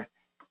Empire,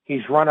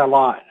 he's run a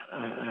lot,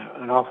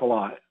 an awful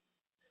lot.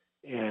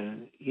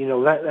 And, you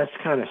know, that's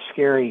kind of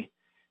scary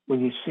when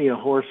you see a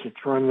horse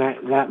that's run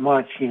that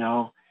much, you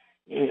know.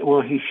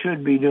 Well, he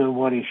should be doing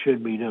what he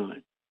should be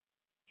doing.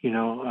 You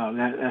know,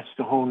 that's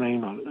the whole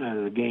name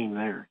of the game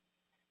there.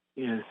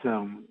 Is,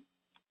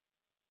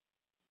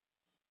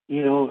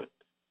 you know,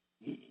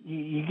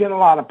 you get a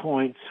lot of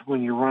points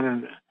when you're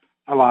running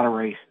a lot of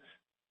races.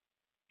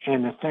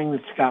 And the thing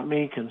that's got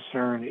me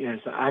concerned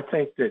is I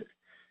think that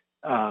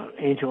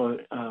Angel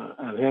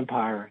of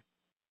Empire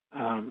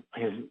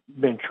has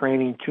been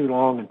training too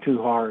long and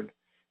too hard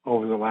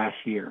over the last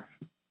year.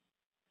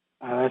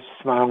 That's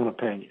my own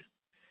opinion.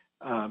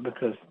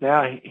 Because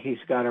now he's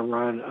got to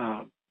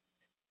run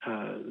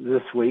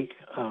this week,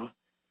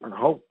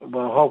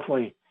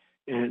 hopefully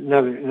in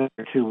another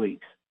 2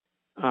 weeks.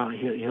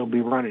 He'll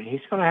be running.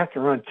 He's going to have to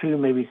run 2,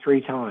 maybe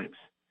 3 times,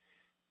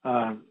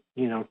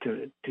 you know,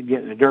 to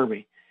get in the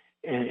Derby.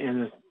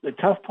 And the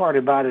tough part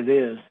about it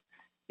is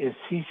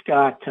he's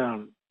got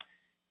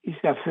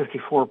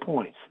 54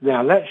 points.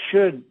 Now that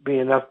should be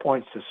enough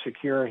points to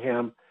secure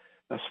him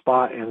a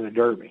spot in the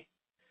Derby.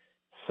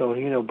 So,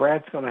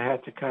 Brad's going to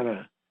have to kind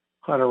of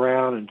hunt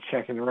around and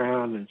check it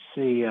around and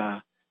see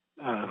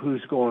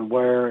who's going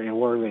where and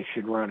where they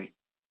should run him.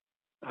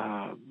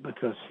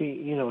 Because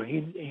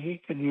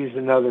he could use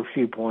another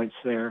few points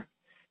there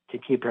to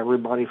keep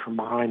everybody from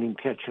behind him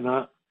catching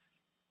up.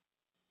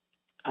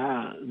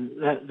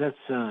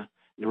 The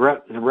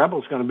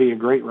Rebel's going to be a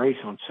great race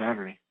on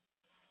Saturday.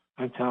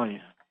 I'm telling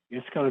you,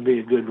 it's going to be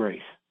a good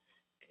race.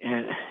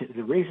 And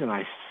the reason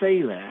I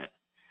say that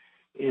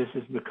is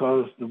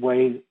because the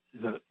way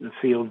the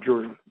field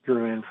drew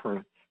in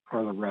for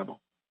the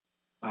Rebel.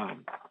 I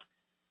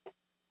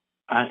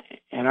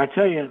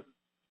tell you,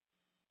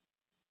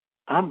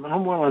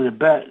 I'm willing to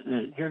bet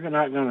that you're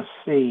not going to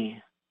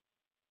see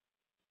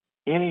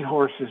any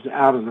horses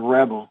out of the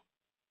Rebel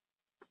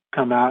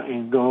come out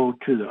and go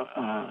to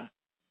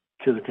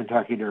the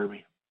Kentucky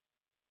Derby.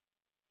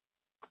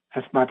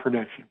 That's my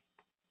prediction.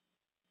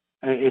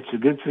 It's a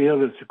good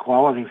field. It's a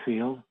quality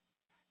field.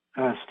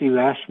 Steve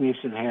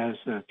Asmussen has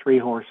 3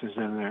 horses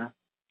in there.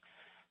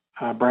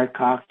 Brad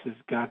Cox has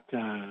got,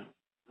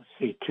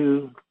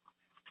 two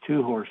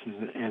horses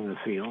in the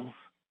field.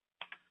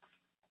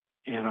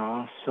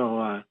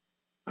 So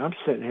I'm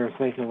sitting here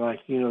thinking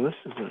this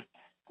is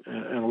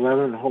an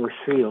 11-horse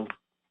field.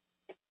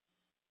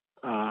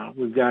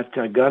 We've got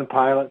Gun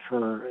Pilot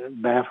for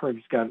Baffert.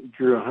 He's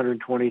drew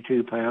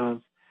 122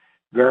 pounds.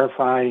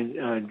 Verify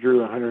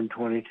drew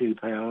 122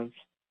 pounds.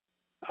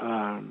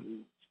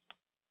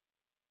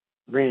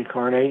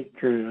 Reincarnate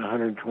drew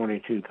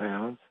 122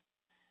 pounds.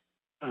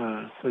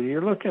 So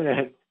you're looking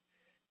at,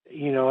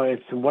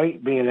 it's some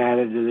weight being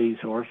added to these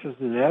horses,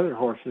 and the other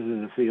horses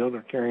in the field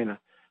are carrying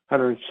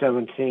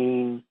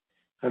 117,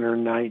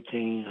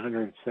 119,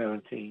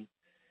 117.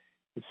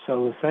 And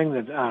so the thing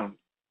that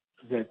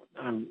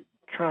I'm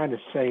trying to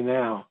say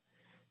now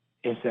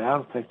is that I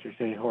don't think there's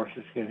any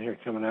horses in here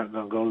coming out and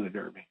going to go to the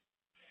Derby,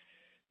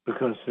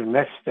 because the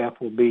next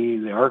step will be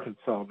the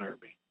Arkansas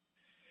Derby.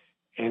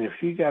 And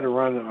if you got to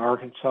run the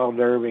Arkansas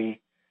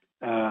Derby,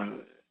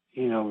 the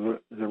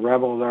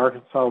Rebel, the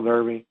Arkansas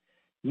Derby,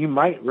 you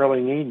might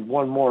really need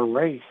one more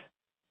race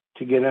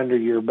to get under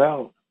your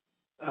belt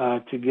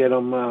to get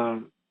them,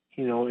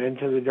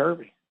 into the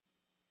Derby.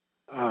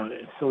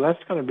 So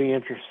that's going to be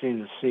interesting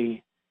to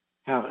see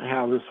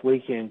how this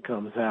weekend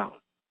comes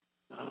out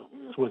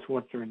with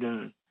what they're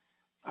doing.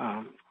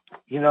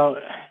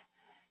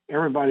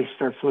 Everybody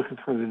starts looking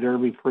for the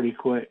Derby pretty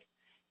quick.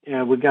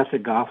 Yeah, we got the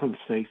Gotham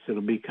Stakes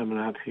that'll be coming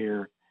up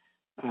here,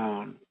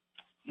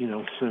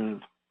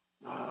 soon.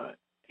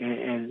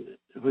 And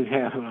we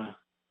have a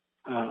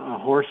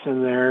horse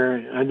in there,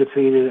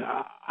 undefeated,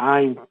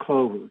 Iron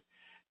Clover,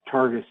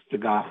 targets to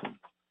Gotham.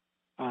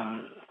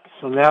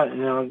 So now,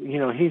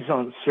 he's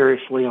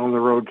seriously on the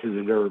road to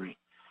the Derby,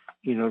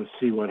 to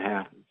see what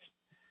happens.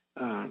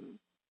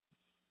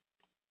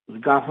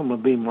 Gotham will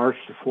be March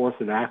the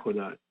 4th at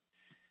Aqueduct.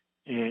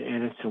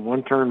 And it's a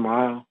 1-turn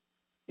mile.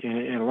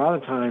 And a lot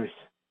of times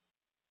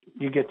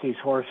you get these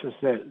horses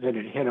that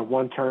hit a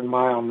 1-turn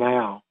mile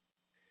now,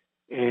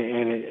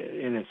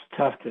 and it's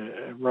tough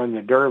to run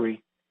the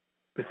Derby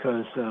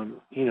because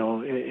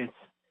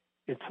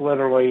it's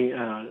literally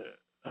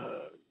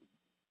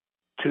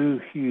 2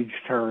 huge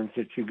turns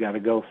that you've got to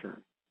go through,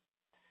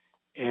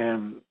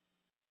 and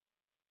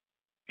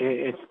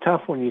it's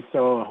tough when you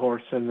throw a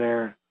horse in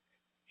there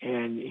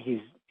and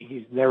he's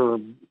never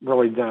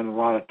really done a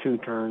lot of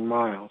 2-turn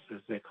miles,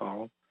 as they call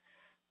them.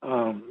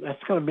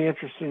 That's going to be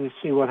interesting to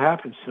see what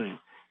happens to him,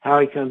 how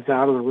he comes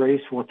out of the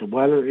race, what the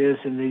weather is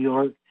in New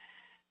York.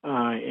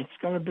 It's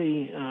going to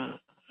be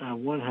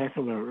one heck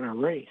of a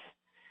race.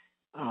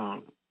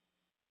 I'm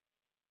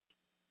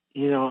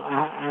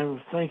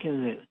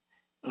thinking that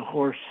a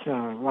horse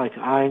like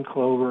Iron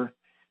Clover,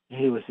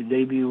 he was a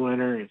debut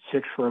winner at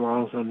 6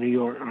 furlongs on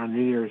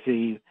New Year's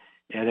Eve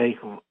at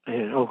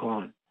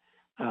Oakland,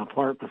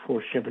 part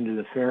before shipping to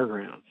the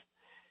fairgrounds,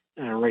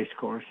 race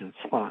course and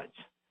spots.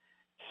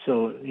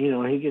 So,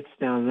 he gets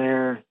down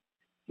there,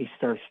 he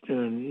starts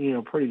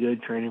doing, pretty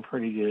good, training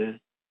pretty good.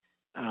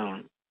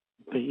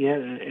 But yet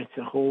it's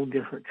a whole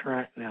different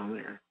track down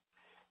there.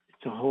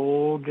 It's a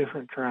whole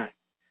different track,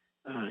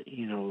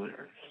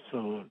 there.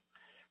 So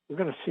we're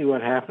going to see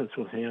what happens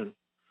with him.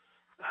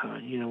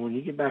 When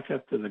you get back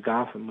up to the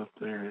Gotham up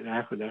there at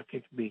Aqueduct,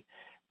 it could be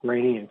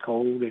rainy and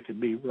cold. It could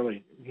be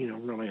really,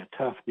 really a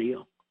tough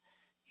deal,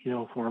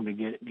 for him to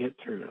get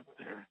through up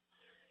there.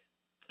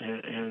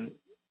 And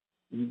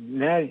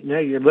now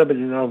you're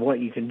limited on what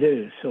you can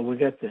do. So we've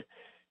got the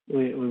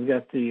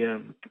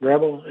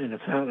Rebel and the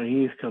Fountain of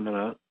Youth coming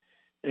up,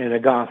 and the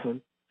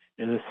Gotham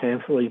and the San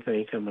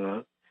Felipe coming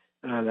up.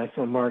 That's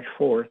on March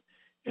 4th.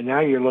 And now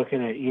you're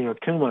looking at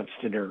 2 months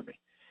to Derby,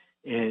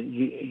 and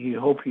you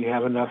hope you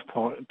have enough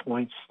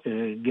points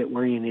to get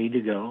where you need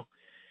to go,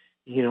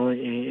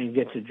 and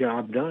get the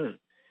job done.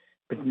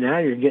 But now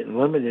you're getting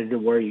limited to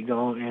where you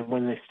go, and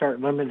when they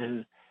start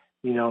limiting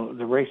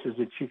the races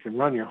that you can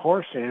run your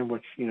horse in,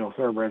 which,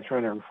 thoroughbreds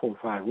run every 4 or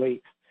 5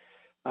 weeks.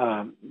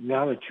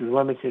 Now that you're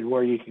limited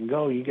where you can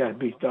go, you got to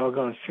be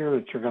doggone sure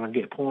that you're going to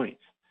get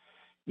points.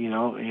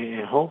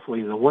 and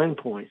hopefully the win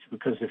points,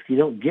 because if you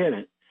don't get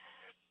it,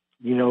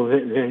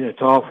 then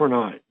it's all for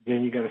naught.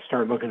 Then you got to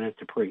start looking at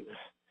the Preakness.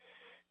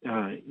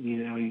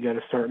 You got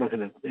to start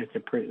looking at the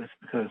Preakness,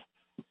 because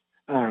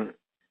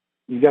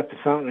you got the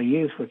Fountain of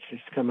Youth, which is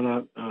coming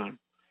up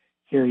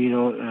here,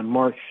 on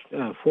March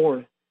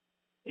 4th.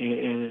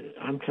 And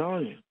I'm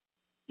telling you,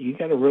 you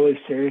got to really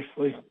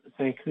seriously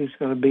think who's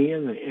going to be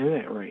in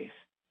that race.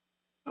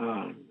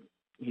 Not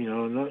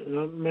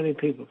many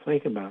people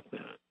think about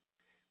that.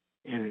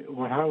 And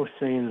what I was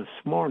saying this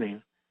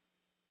morning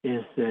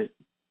is that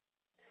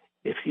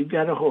if you've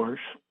got a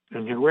horse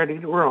and you're ready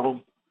to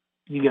roll,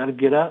 you got to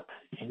get up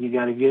and you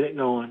got to get it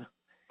going,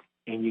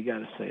 and you got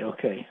to say,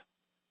 okay,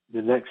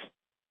 the next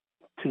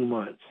 2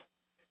 months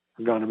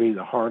are going to be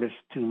the hardest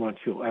 2 months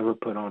you'll ever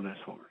put on this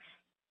horse.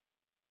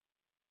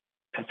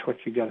 That's what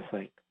you got to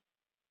think.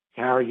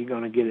 How are you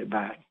going to get it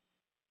back?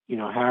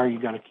 How are you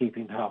going to keep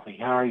him healthy?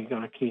 How are you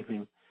going to keep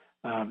him,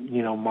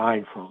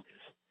 mind focused?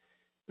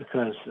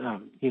 Because,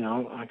 like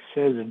I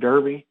said, the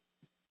Derby,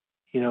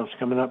 it's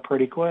coming up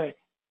pretty quick.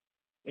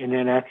 And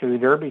then after the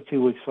Derby,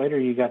 2 weeks later,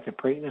 you got the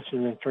Preakness,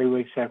 and then 3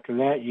 weeks after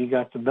that, you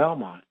got the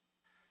Belmont.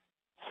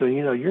 So,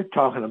 you're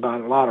talking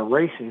about a lot of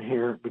racing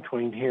here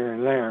between here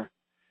and there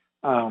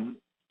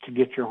to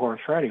get your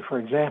horse ready. For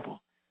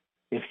example,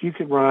 if you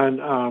could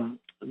run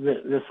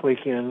this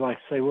weekend, like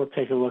say, we'll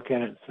take a look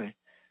at it and say,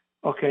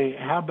 okay,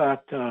 how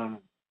about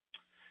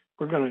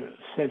we're going to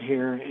sit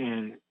here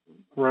and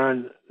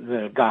run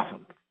the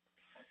Gotham.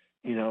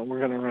 We're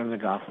going to run the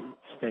Gotham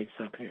Stakes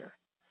up here.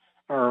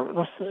 Or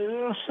let's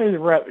say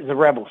the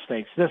Rebel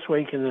Stakes this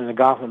week, and then the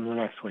Gotham the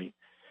next week.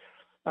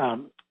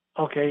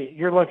 Okay,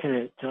 you're looking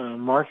at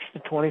March the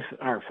 20th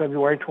or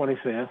February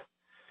 25th.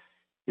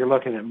 You're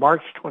looking at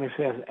March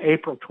 25th,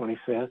 April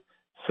 25th.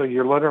 So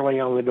you're literally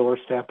on the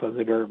doorstep of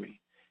the Derby,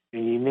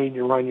 and you need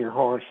to run your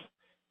horse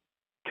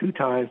 2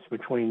 times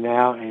between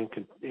now and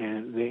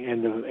the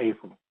end of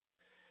April.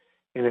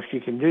 And if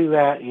you can do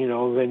that,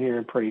 then you're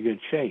in pretty good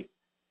shape.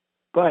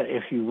 But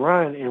if you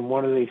run in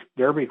one of these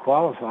Derby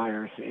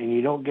qualifiers and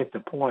you don't get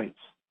the points,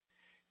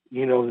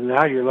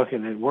 now you're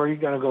looking at where you're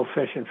going to go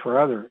fishing for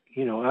other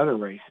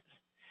races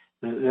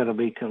that'll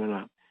be coming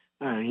up.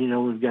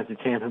 We've got the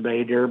Tampa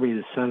Bay Derby,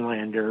 the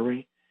Sunland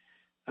Derby.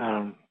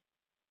 Then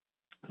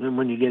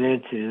when you get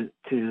into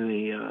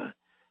the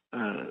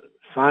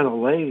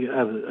final leg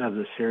of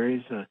the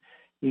series,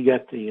 you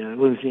got the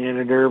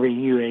Louisiana Derby,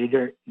 UAE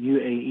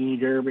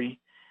Derby.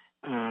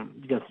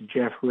 You got the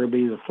Jeff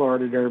Ruby, the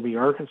Florida Derby,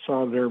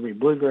 Arkansas Derby,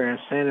 Bluegrass,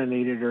 Santa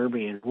Anita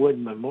Derby, and Wood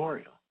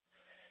Memorial.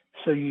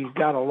 So you've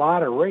got a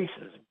lot of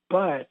races,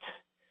 but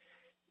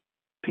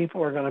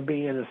people are going to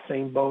be in the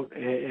same boat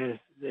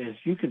as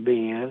you could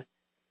be in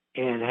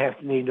and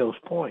need those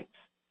points.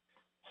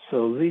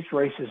 So these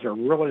races are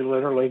really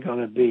literally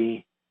going to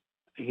be,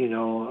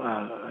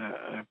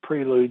 a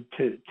prelude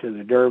to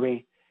the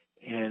Derby,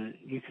 and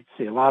you could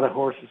see a lot of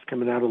horses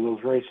coming out of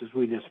those races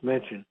we just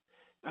mentioned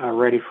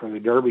ready for the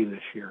Derby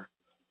this year.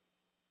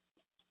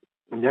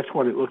 And that's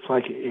what it looks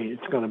like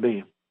it's going to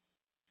be.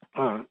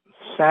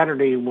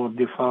 Saturday will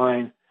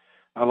define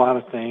a lot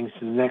of things.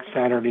 The next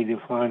Saturday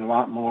define a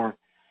lot more.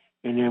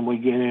 And then we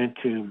get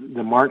into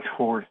the March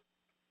 4th.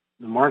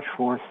 The March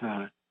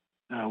 4th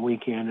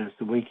weekend is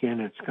the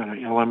weekend that's going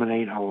to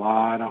eliminate a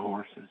lot of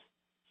horses.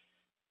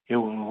 It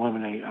will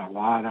eliminate a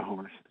lot of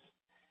horses.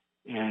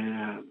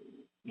 And,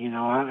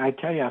 I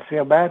tell you, I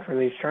feel bad for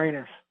these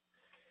trainers,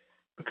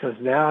 because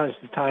now is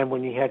the time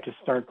when you have to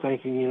start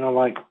thinking,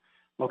 like,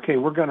 okay,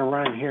 we're going to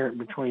run here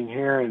between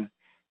here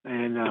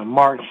and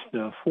March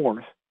the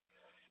 4th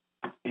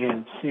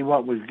and see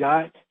what we've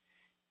got.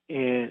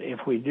 And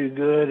if we do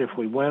good, if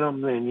we win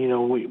them,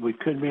 then, we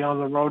could be on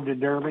the road to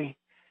Derby.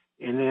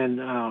 And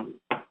then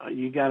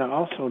you got to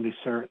also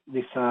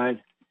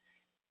decide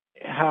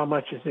how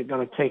much is it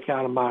going to take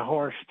out of my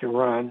horse to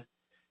run,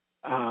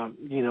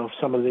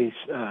 some of these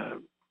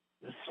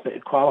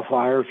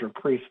qualifiers or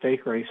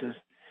pre-stake races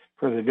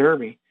for the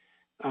Derby.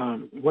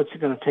 What's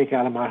it going to take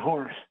out of my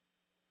horse?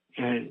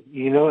 And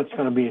it's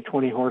going to be a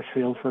 20-horse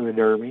field for the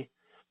Derby.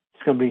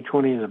 It's going to be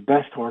 20 of the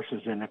best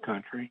horses in the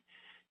country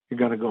you're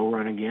going to go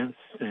run against.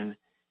 And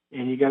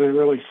you got to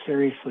really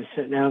seriously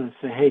sit down and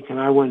say, hey, can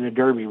I win the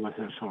Derby with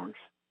this horse?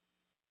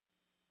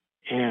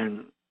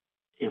 And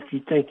if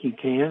you think you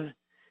can,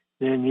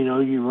 then,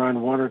 you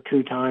run 1 or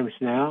 2 times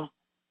now,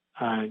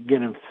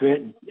 get him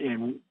fit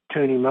and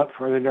tune him up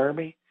for the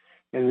Derby.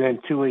 And then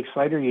 2 weeks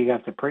later, you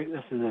got the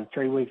Preakness, and then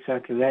 3 weeks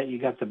after that, you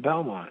got the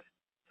Belmont.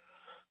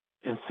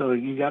 And so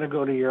you got to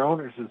go to your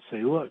owners and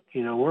say, look,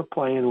 we're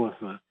playing with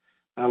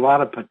a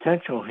lot of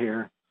potential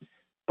here,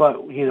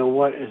 but,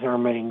 what is our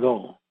main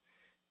goal?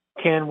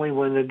 Can we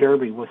win the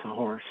Derby with a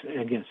horse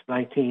against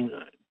 19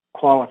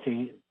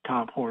 quality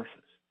top horses?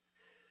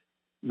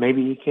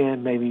 Maybe you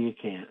can, maybe you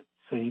can't.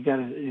 So you got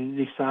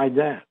to decide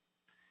that.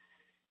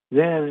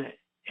 Then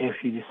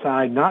if you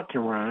decide not to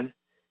run,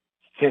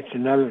 catch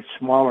another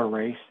smaller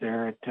race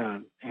there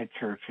at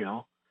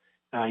Churchill,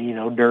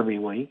 Derby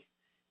week.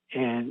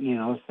 And,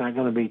 it's not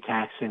going to be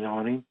taxing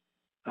on him.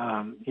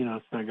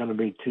 It's not going to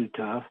be too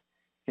tough,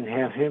 and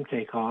have him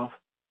take off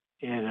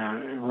and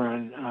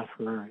run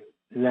for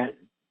that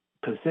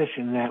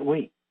position that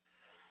week.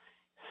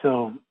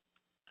 So,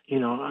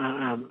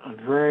 I'm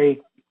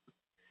very,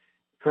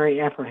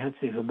 very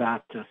apprehensive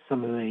about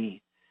some of the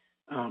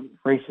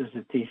races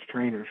that these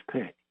trainers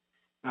pick.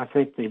 I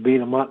think they beat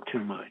them up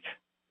too much.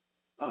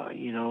 I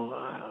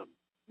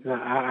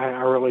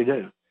really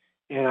do,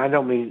 and I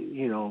don't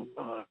mean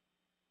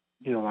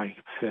like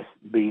fifth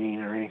beating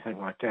or anything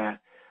like that.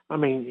 I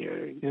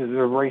mean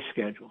the race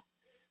schedule.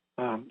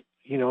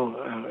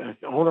 If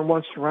the owner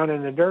wants to run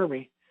in the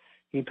Derby,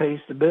 he pays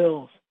the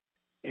bills,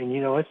 and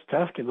it's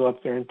tough to go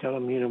up there and tell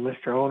him,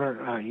 Mr.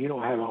 Owner, you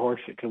don't have a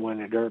horse that can win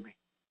the Derby.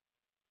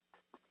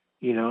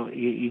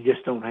 You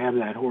just don't have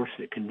that horse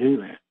that can do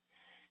that.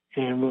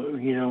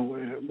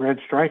 And Red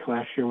Strike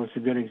last year was a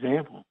good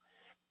example.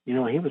 He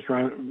was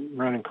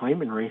running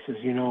claiming races,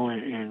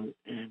 in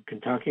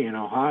Kentucky and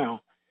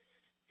Ohio,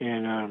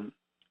 and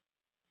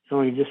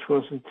he just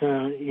wasn't,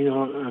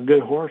 a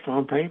good horse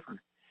on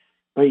paper.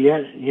 But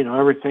yet,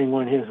 everything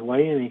went his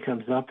way, and he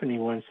comes up and he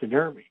wins the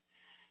Derby,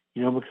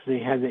 because he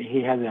had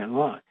that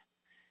luck.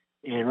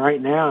 And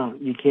right now,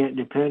 you can't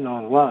depend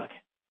on luck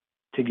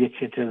to get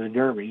you to the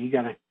Derby. You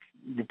got to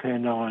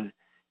depend on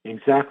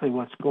exactly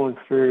what's going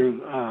through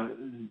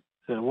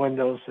the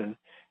windows and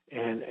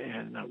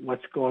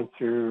what's going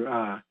through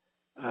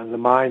the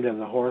mind of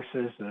the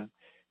horses.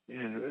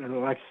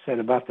 And like I said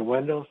about the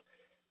windows,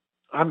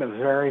 I'm a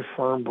very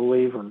firm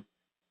believer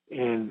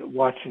in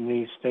watching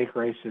these stake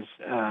races,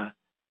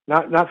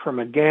 not from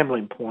a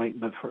gambling point,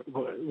 but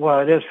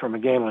it is from a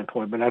gambling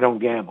point, but I don't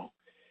gamble.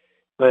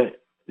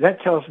 But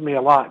that tells me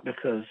a lot,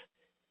 because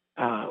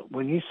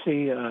when you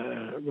see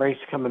a race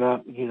coming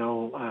up,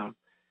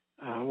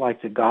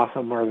 like the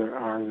Gotham or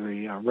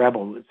the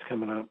Rebel that's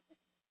coming up,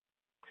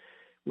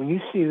 when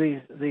you see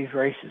these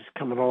races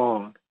coming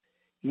along,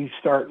 you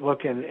start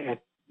looking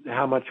at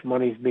how much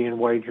money's being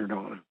wagered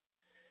on them.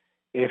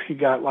 If you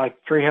got like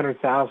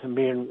 300,000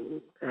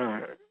 being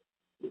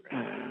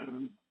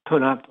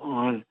put up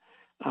on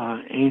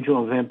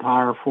Angel of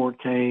Empire,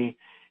 Forte,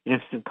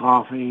 Instant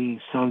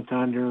Coffee, Sun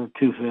Thunder,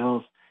 Two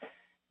Fills,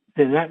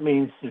 then that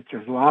means that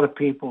there's a lot of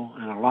people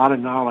and a lot of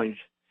knowledge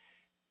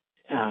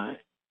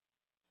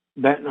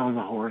betting on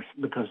the horse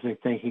because they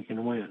think he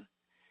can win.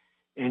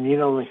 And,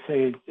 they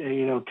say,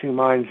 two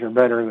minds are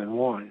better than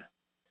one.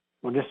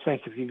 Well, just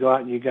think if you go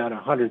out and you got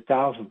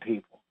 100,000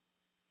 people,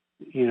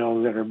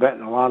 that are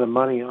betting a lot of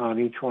money on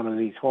each one of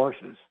these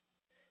horses,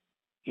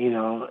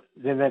 then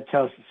that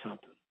tells you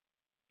something,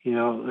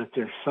 that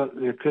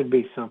there could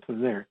be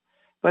something there.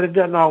 But it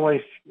doesn't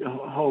always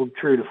hold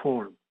true to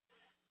form.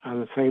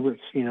 The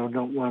favorites,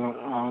 don't win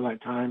all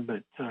that time,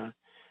 but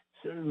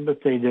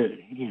they do,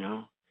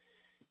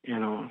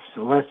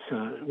 So that's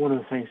one of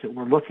the things that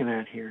we're looking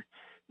at here.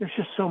 There's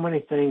just so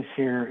many things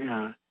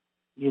here,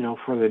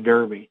 for the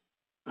Derby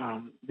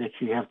that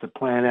you have to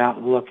plan out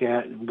and look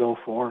at and go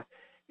for.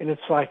 And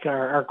it's like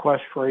our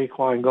Quest for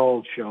Equine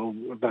Gold show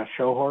about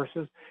show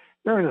horses.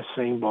 They're in the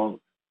same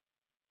boat.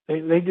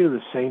 They do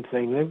the same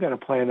thing. They've got to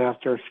plan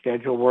out their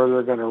schedule, where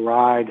they're going to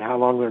ride, how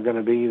long they're going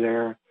to be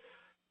there,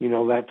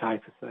 that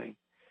type of thing.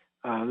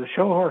 The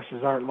show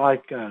horses aren't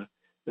like the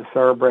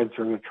thoroughbreds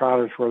or the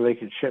trotters where they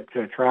can ship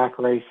to a track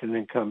race and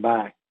then come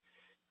back.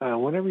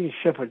 Whenever you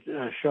ship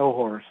a show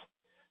horse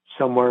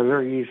somewhere,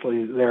 they're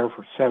usually there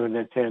for 7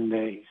 to 10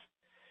 days.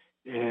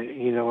 And,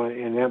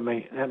 and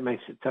that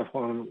makes it tough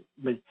on them.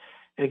 But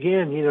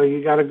again,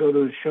 you got to go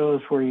to the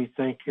shows where you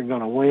think you're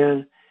going to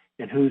win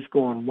and who's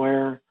going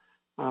where.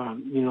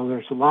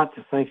 There's a lot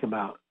to think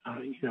about,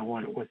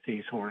 with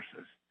these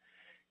horses.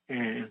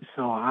 And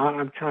so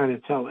I'm trying to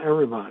tell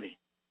everybody,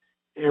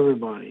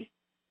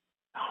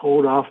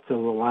 hold off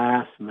till the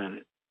last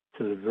minute,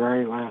 to the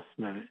very last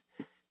minute,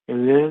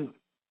 and then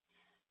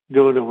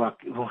go to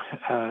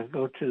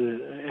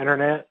the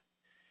internet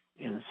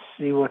and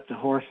see what the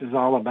horse is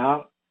all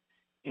about,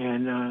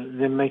 and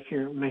then make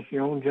your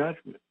own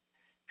judgment.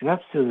 And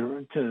that's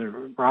to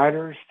the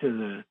riders,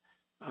 to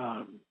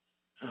the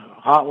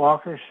hot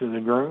walkers, to the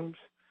grooms.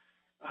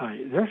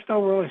 There's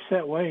no really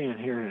set way in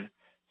here to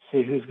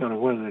see who's going to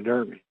win the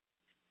Derby.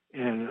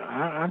 And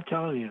I'm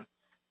telling you,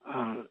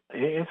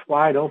 it's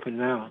wide open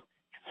now.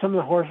 Some of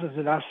the horses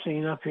that I've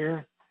seen up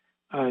here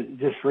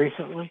just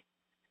recently,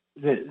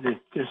 that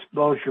just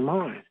blows your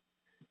mind.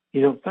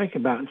 You don't think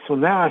about it. So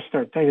now I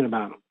start thinking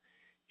about them.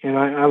 And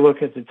I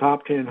look at the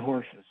top 10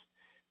 horses.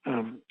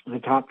 The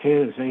top 10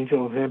 is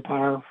Angel of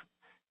Empire,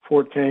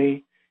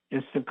 Forte,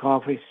 Instant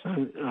Coffee,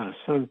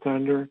 Sun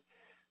Thunder,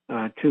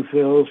 Two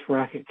Fills,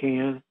 Racket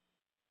Can,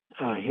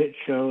 Hit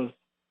Shows,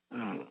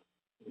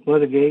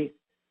 Litigate,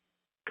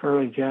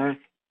 Curly Jack,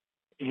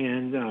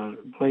 and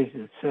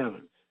Blazing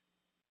Sevens.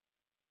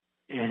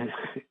 And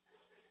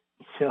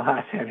so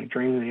I had a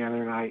dream the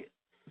other night.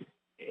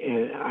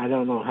 And I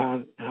don't know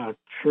how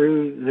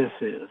true this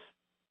is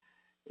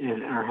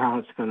or how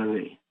it's going to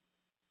be.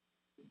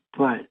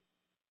 But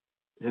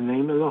the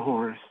name of the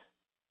horse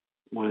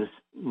was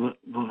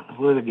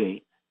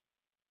Litigate.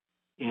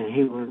 and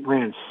he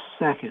ran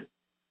second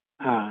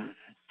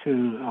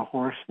to a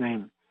horse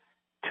named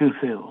Two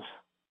Fills.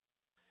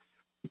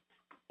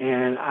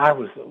 And I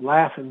was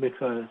laughing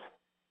because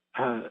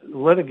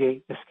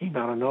Litigate just came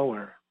out of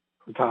nowhere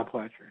from Tom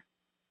Fletcher.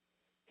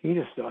 He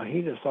just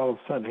all of a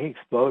sudden he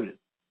exploded,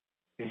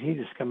 and he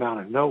just come out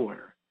of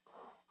nowhere.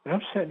 And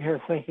I'm sitting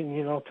here thinking,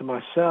 to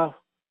myself,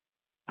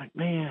 like,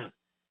 man,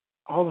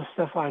 all the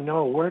stuff I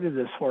know, where did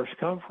this horse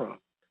come from?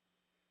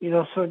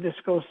 So it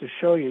just goes to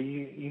show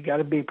you got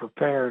to be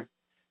prepared,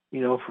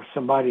 for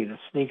somebody to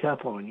sneak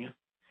up on you.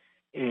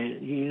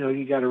 And,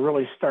 you got to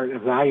really start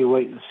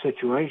evaluating the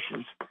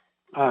situations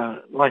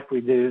like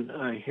we do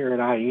here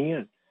at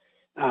IE.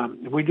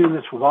 We do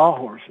this with all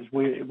horses.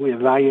 We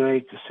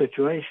evaluate the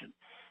situation,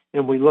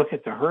 and we look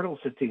at the hurdles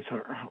that these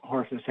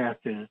horses have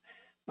to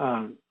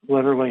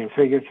literally and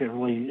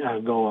figuratively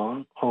go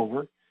on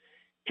over.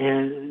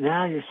 And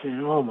now you're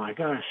saying, oh, my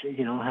gosh,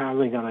 how are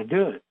they going to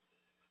do it?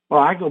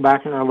 Well, I go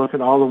back and I look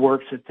at all the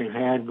works that they've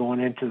had going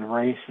into the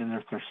race, and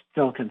if they're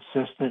still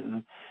consistent,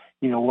 and,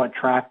 what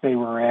track they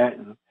were at,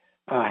 and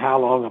how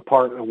long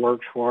apart the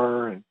works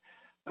were, and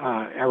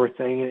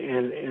everything.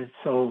 And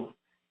so,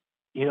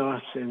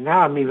 I said, now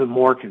I'm even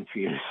more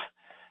confused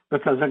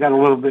because I got a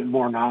little bit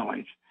more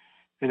knowledge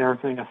and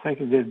everything. I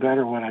think I did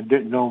better when I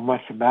didn't know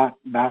much about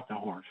the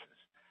horses,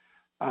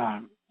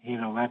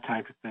 that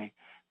type of thing.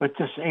 But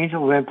this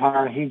Angel of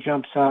Empire, he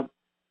jumps up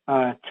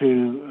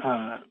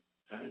to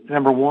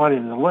number one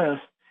in the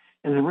list.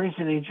 And the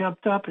reason he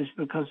jumped up is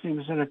because he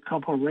was in a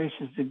couple of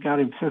races that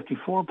got him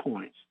 54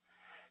 points.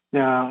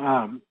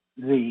 Now,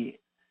 the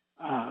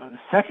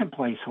second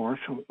place horse,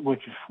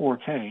 which is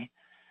Forte,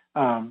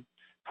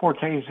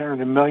 Forte's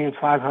earned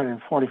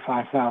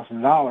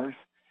 $1,545,000,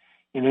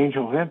 and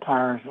Angel of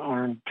Empire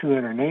earned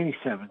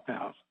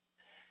 $287,000.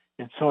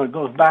 And so it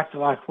goes back to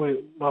like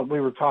what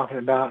we were talking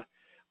about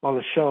on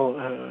the show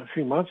a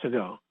few months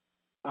ago,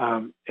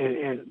 and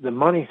the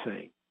money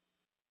thing.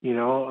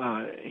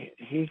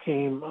 He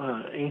came,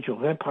 Angel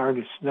of Empire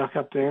just snuck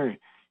up there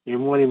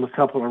and won him a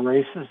couple of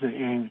races,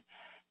 and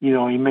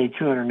he made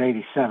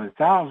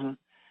 $287,000,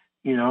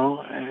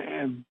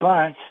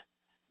 but,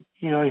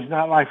 he's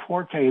not like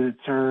Forte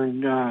that's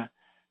earned,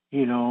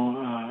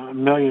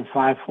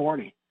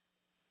 $1,540,000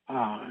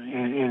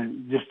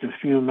 in just a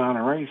few amount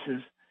of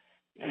races.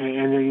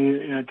 And then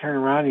you turn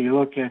around and you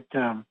look at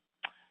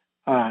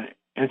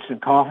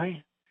Instant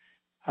Coffee.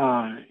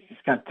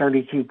 He's got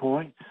 32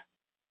 points.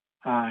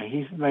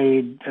 He's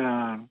made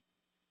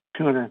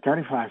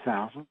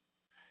 $235,000.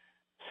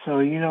 So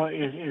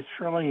it's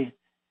really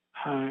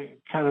kind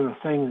of a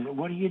thing.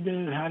 What do you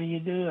do? How do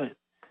you do it?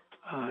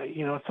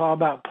 It's all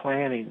about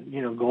planning.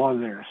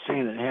 Going there,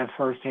 seeing it, have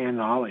firsthand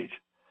knowledge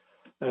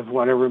of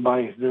what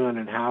everybody's doing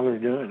and how they're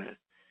doing it.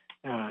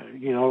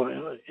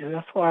 And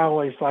that's why I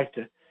always like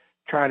to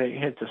try to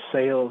hit the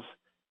sales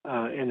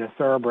in the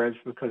thoroughbreds,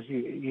 because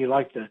you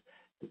like to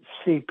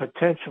see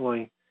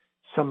potentially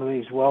some of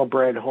these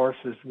well-bred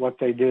horses, what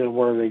they do and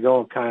where they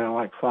go, kind of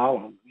like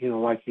follow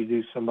them, like you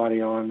do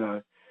somebody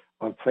on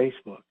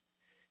Facebook.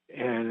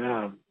 And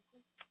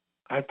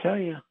I tell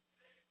you,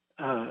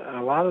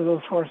 a lot of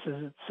those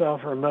horses that sell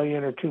for $1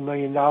 million or $2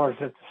 million at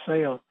the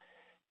sale,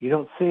 you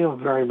don't see them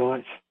very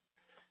much,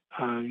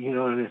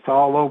 and it's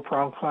all low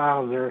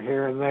profile, and they're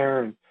here and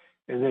there, and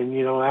then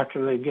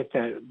after they get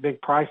that big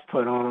price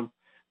put on them,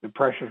 the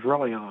pressure's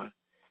really on,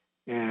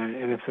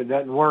 and if it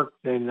doesn't work,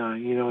 then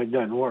it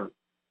doesn't work.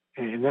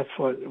 And that's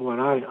what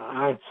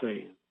I'd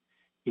say.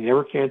 You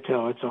never can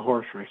tell. It's a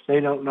horse race. They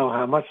don't know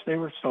how much they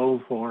were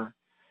sold for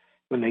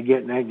when they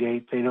get in that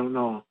gate. They don't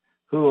know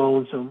who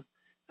owns them.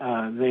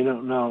 They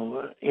don't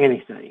know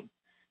anything.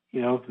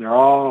 They're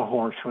all a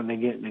horse when they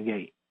get in the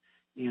gate.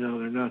 They're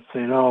not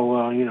saying, oh,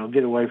 well,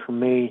 get away from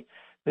me.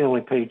 They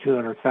only paid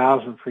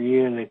 $200,000 for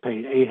you, and they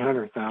paid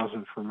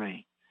 $800,000 for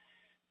me.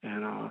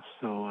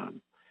 So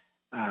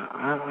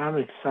I'm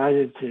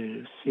excited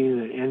to see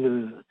the end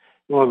of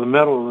the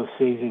middle of the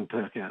season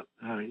pick up,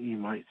 you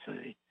might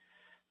say.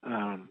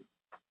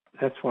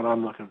 That's what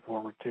I'm looking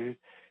forward to.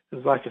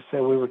 Because like I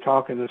said, we were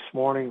talking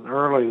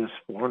early this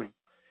morning,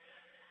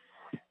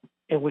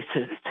 and we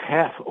said, it's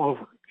half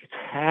over. It's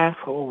half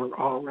over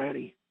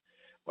already.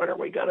 What are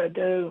we going to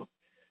do?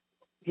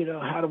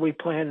 How do we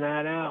plan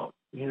that out?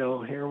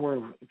 Here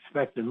we're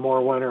expecting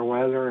more winter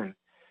weather and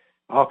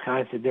all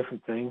kinds of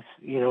different things,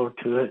 to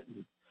it.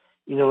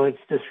 It's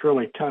just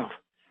really tough,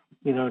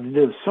 to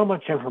do so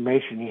much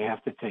information you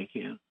have to take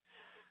in.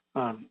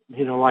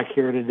 Like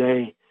here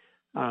today,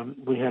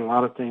 we had a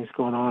lot of things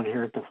going on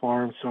here at the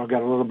farm, so I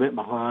got a little bit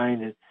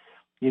behind, and,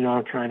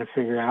 I'm trying to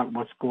figure out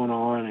what's going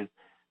on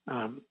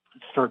and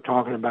start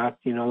talking about,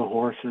 the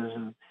horses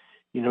and,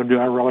 do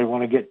I really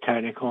want to get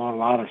technical on a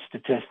lot of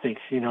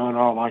statistics, and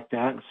all like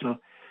that. And so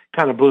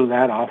kind of blew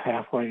that off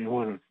halfway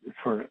when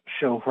the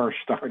show first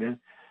started,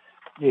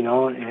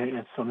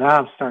 and so now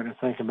I'm starting to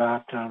think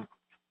about,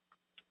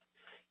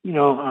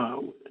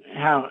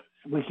 how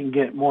we can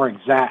get more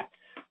exact,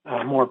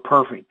 more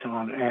perfect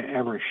on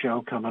every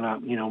show coming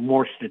up,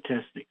 more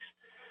statistics.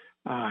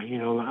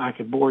 I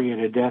could bore you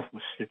to death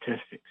with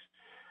statistics.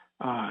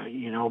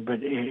 But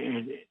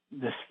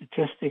the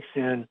statistics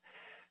in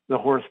the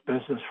horse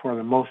business, for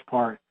the most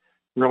part,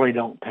 really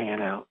don't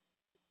pan out.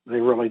 They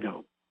really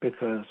don't,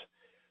 because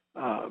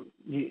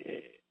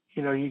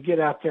you get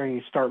out there and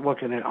you start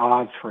looking at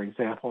odds, for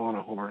example, on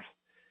a horse.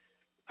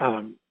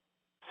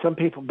 Some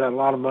people bet a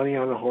lot of money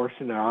on the horse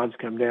and the odds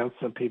come down.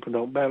 Some people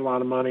don't bet a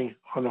lot of money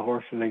on the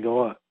horse and they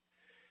go up.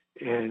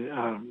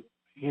 And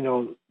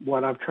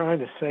what I'm trying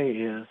to say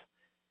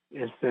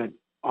is that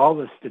all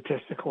the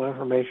statistical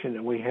information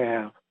that we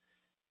have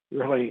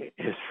really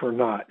is for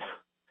naught.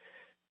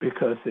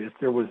 Because if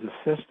there was a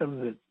system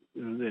that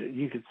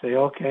you could say,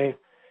 okay,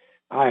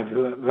 I've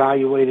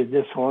evaluated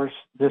this horse,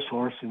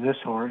 and this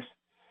horse,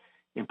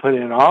 and put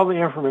in all the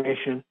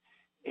information,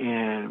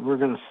 and we're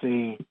going to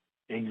see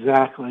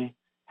exactly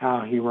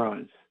how he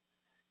runs.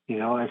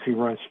 If he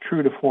runs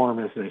true to form,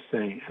 as they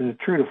say. And the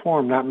true to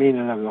form, not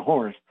meaning of the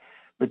horse,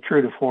 but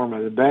true to form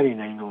of the betting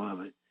angle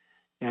of it.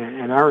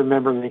 And I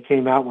remember they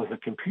came out with a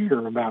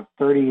computer about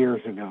 30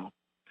 years ago,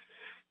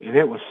 and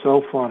it was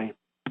so funny.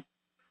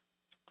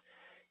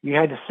 You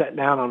had to sit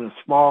down on a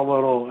small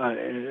little,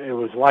 it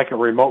was like a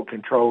remote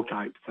control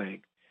type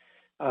thing.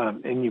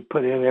 And you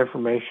put in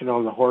information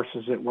on the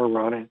horses that were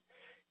running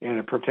in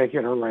a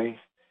particular race.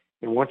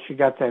 And once you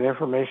got that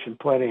information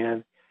put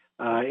in,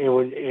 it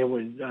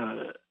would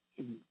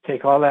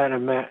take all that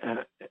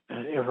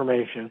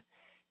information,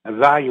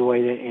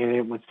 evaluate it, and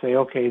it would say,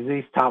 okay,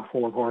 these top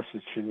 4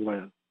 horses should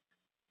win.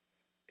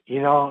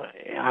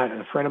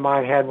 A friend of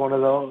mine had one of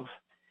those,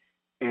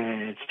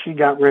 and she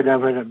got rid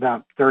of it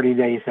about 30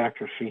 days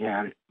after she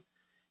had it.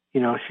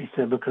 She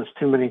said because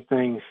too many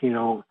things,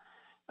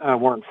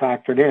 weren't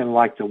factored in,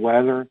 like the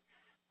weather,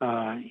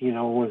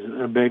 was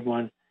a big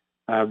one,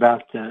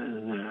 about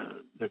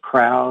the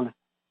crowd,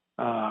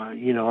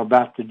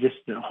 about just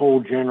the whole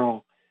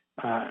general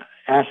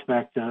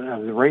aspect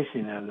of the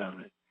racing end of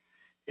it.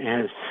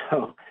 And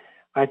so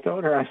I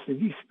told her, I said,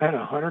 you spent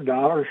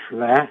 $100 for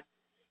that?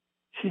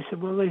 She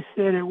said, well, they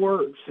said it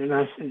works. And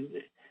I said,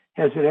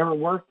 has it ever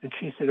worked? And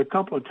she said, a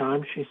couple of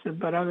times. She said,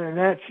 but other than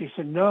that, she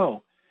said,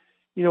 no.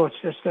 It's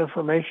just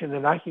information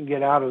that I can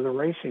get out of the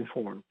racing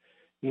form,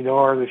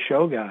 or the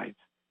show guides.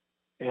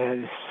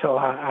 And so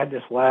I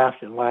just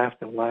laughed and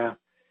laughed and laughed,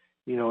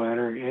 at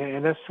her.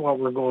 And that's what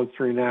we're going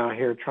through now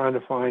here, trying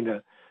to find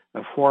a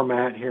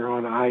format here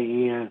on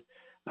IEN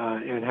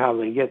and how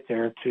they get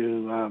there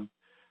to,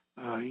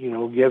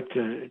 give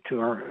to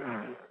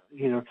our,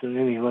 to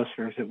any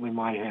listeners that we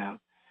might have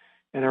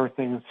and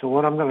everything. So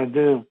what I'm going to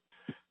do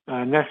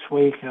next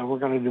week, we're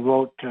going to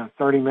devote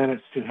 30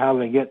 minutes to how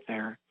they get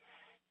there.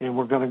 And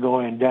we're going to go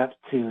in depth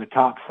to the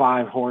top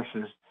 5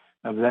 horses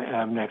of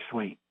next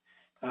week.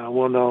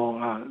 We'll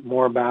know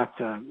more about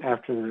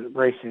after the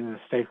racing, the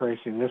stake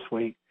racing this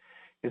week.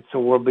 And so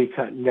we'll be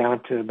cutting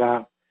down to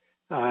about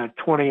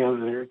 20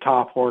 of their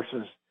top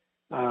horses,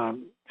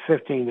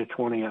 15 to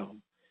 20 of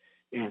them.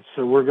 And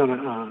so we're going to,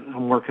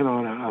 I'm working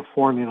on a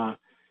formula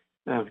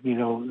of,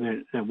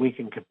 that we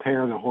can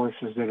compare the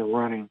horses that are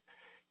running,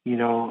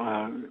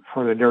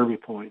 for the Derby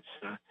points,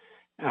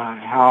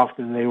 how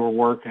often they were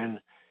working,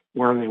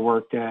 where they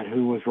worked at,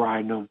 who was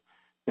riding them,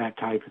 that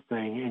type of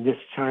thing, and just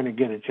trying to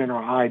get a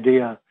general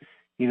idea,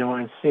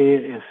 and see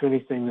if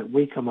anything that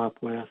we come up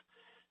with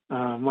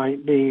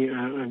might be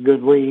a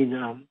good lead,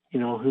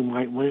 who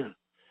might win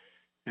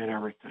and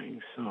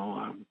everything.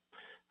 So,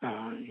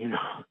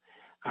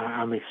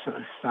 I'm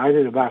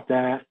excited about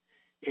that,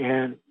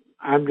 and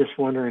I'm just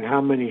wondering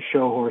how many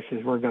show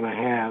horses we're going to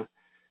have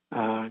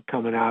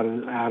coming out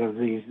of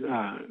these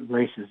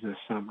races this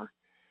summer.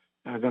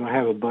 I'm going to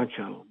have a bunch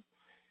of them.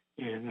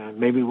 And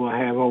maybe we'll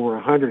have over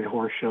 100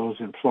 horse shows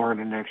in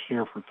Florida next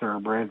year for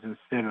thoroughbreds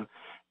instead of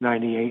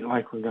 98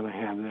 like we're going to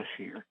have this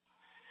year.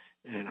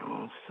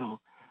 So,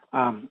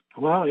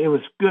 well, it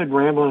was good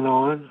rambling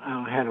on.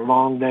 I had a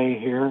long day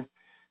here.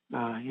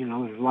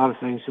 There's a lot of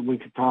things that we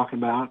could talk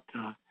about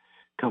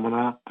coming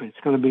up. It's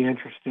going to be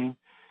interesting.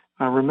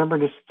 Remember,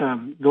 just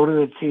go to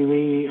the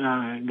TV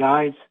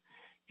guides,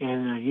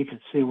 and you can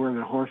see where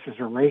the horses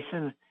are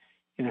racing.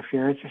 And if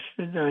you're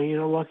interested,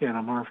 look at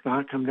them. Or if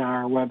not, come to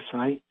our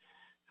website.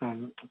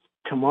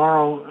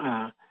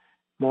 Tomorrow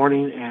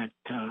morning at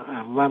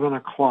 11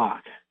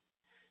 o'clock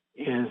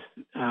is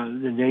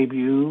the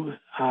debut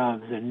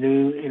of the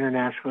new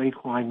International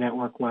Equine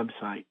Network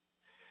website.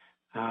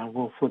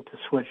 We'll flip the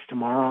switch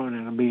tomorrow, and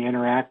it'll be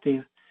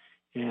interactive,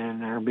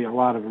 and there'll be a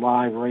lot of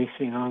live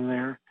racing on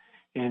there.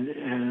 And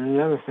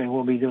another thing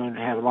we'll be doing,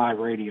 have live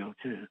radio,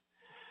 too.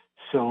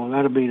 So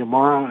that'll be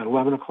tomorrow at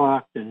 11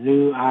 o'clock. The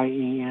new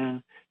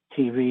IENTV.org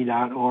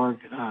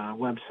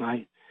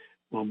website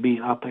will be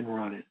up and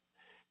running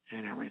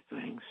and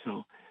everything.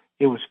 So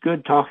it was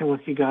good talking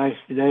with you guys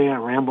today. I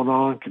rambled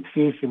on,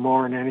 confused you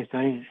more than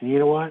anything. And you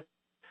know what?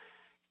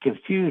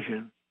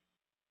 Confusion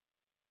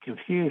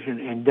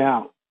and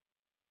doubt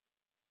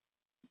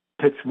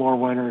picks more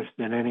winners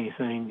than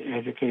anything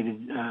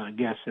educated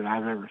guess that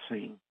I've ever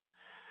seen.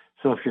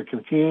 So if you're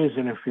confused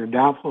and if you're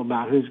doubtful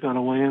about who's going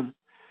to win,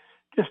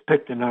 just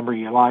pick the number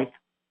you like,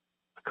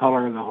 the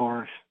color of the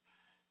horse,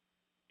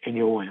 and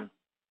you'll win.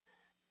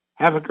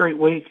 Have a great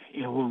week,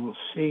 and we'll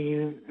see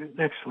you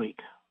next week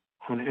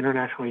on the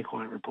International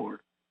Equine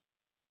Report.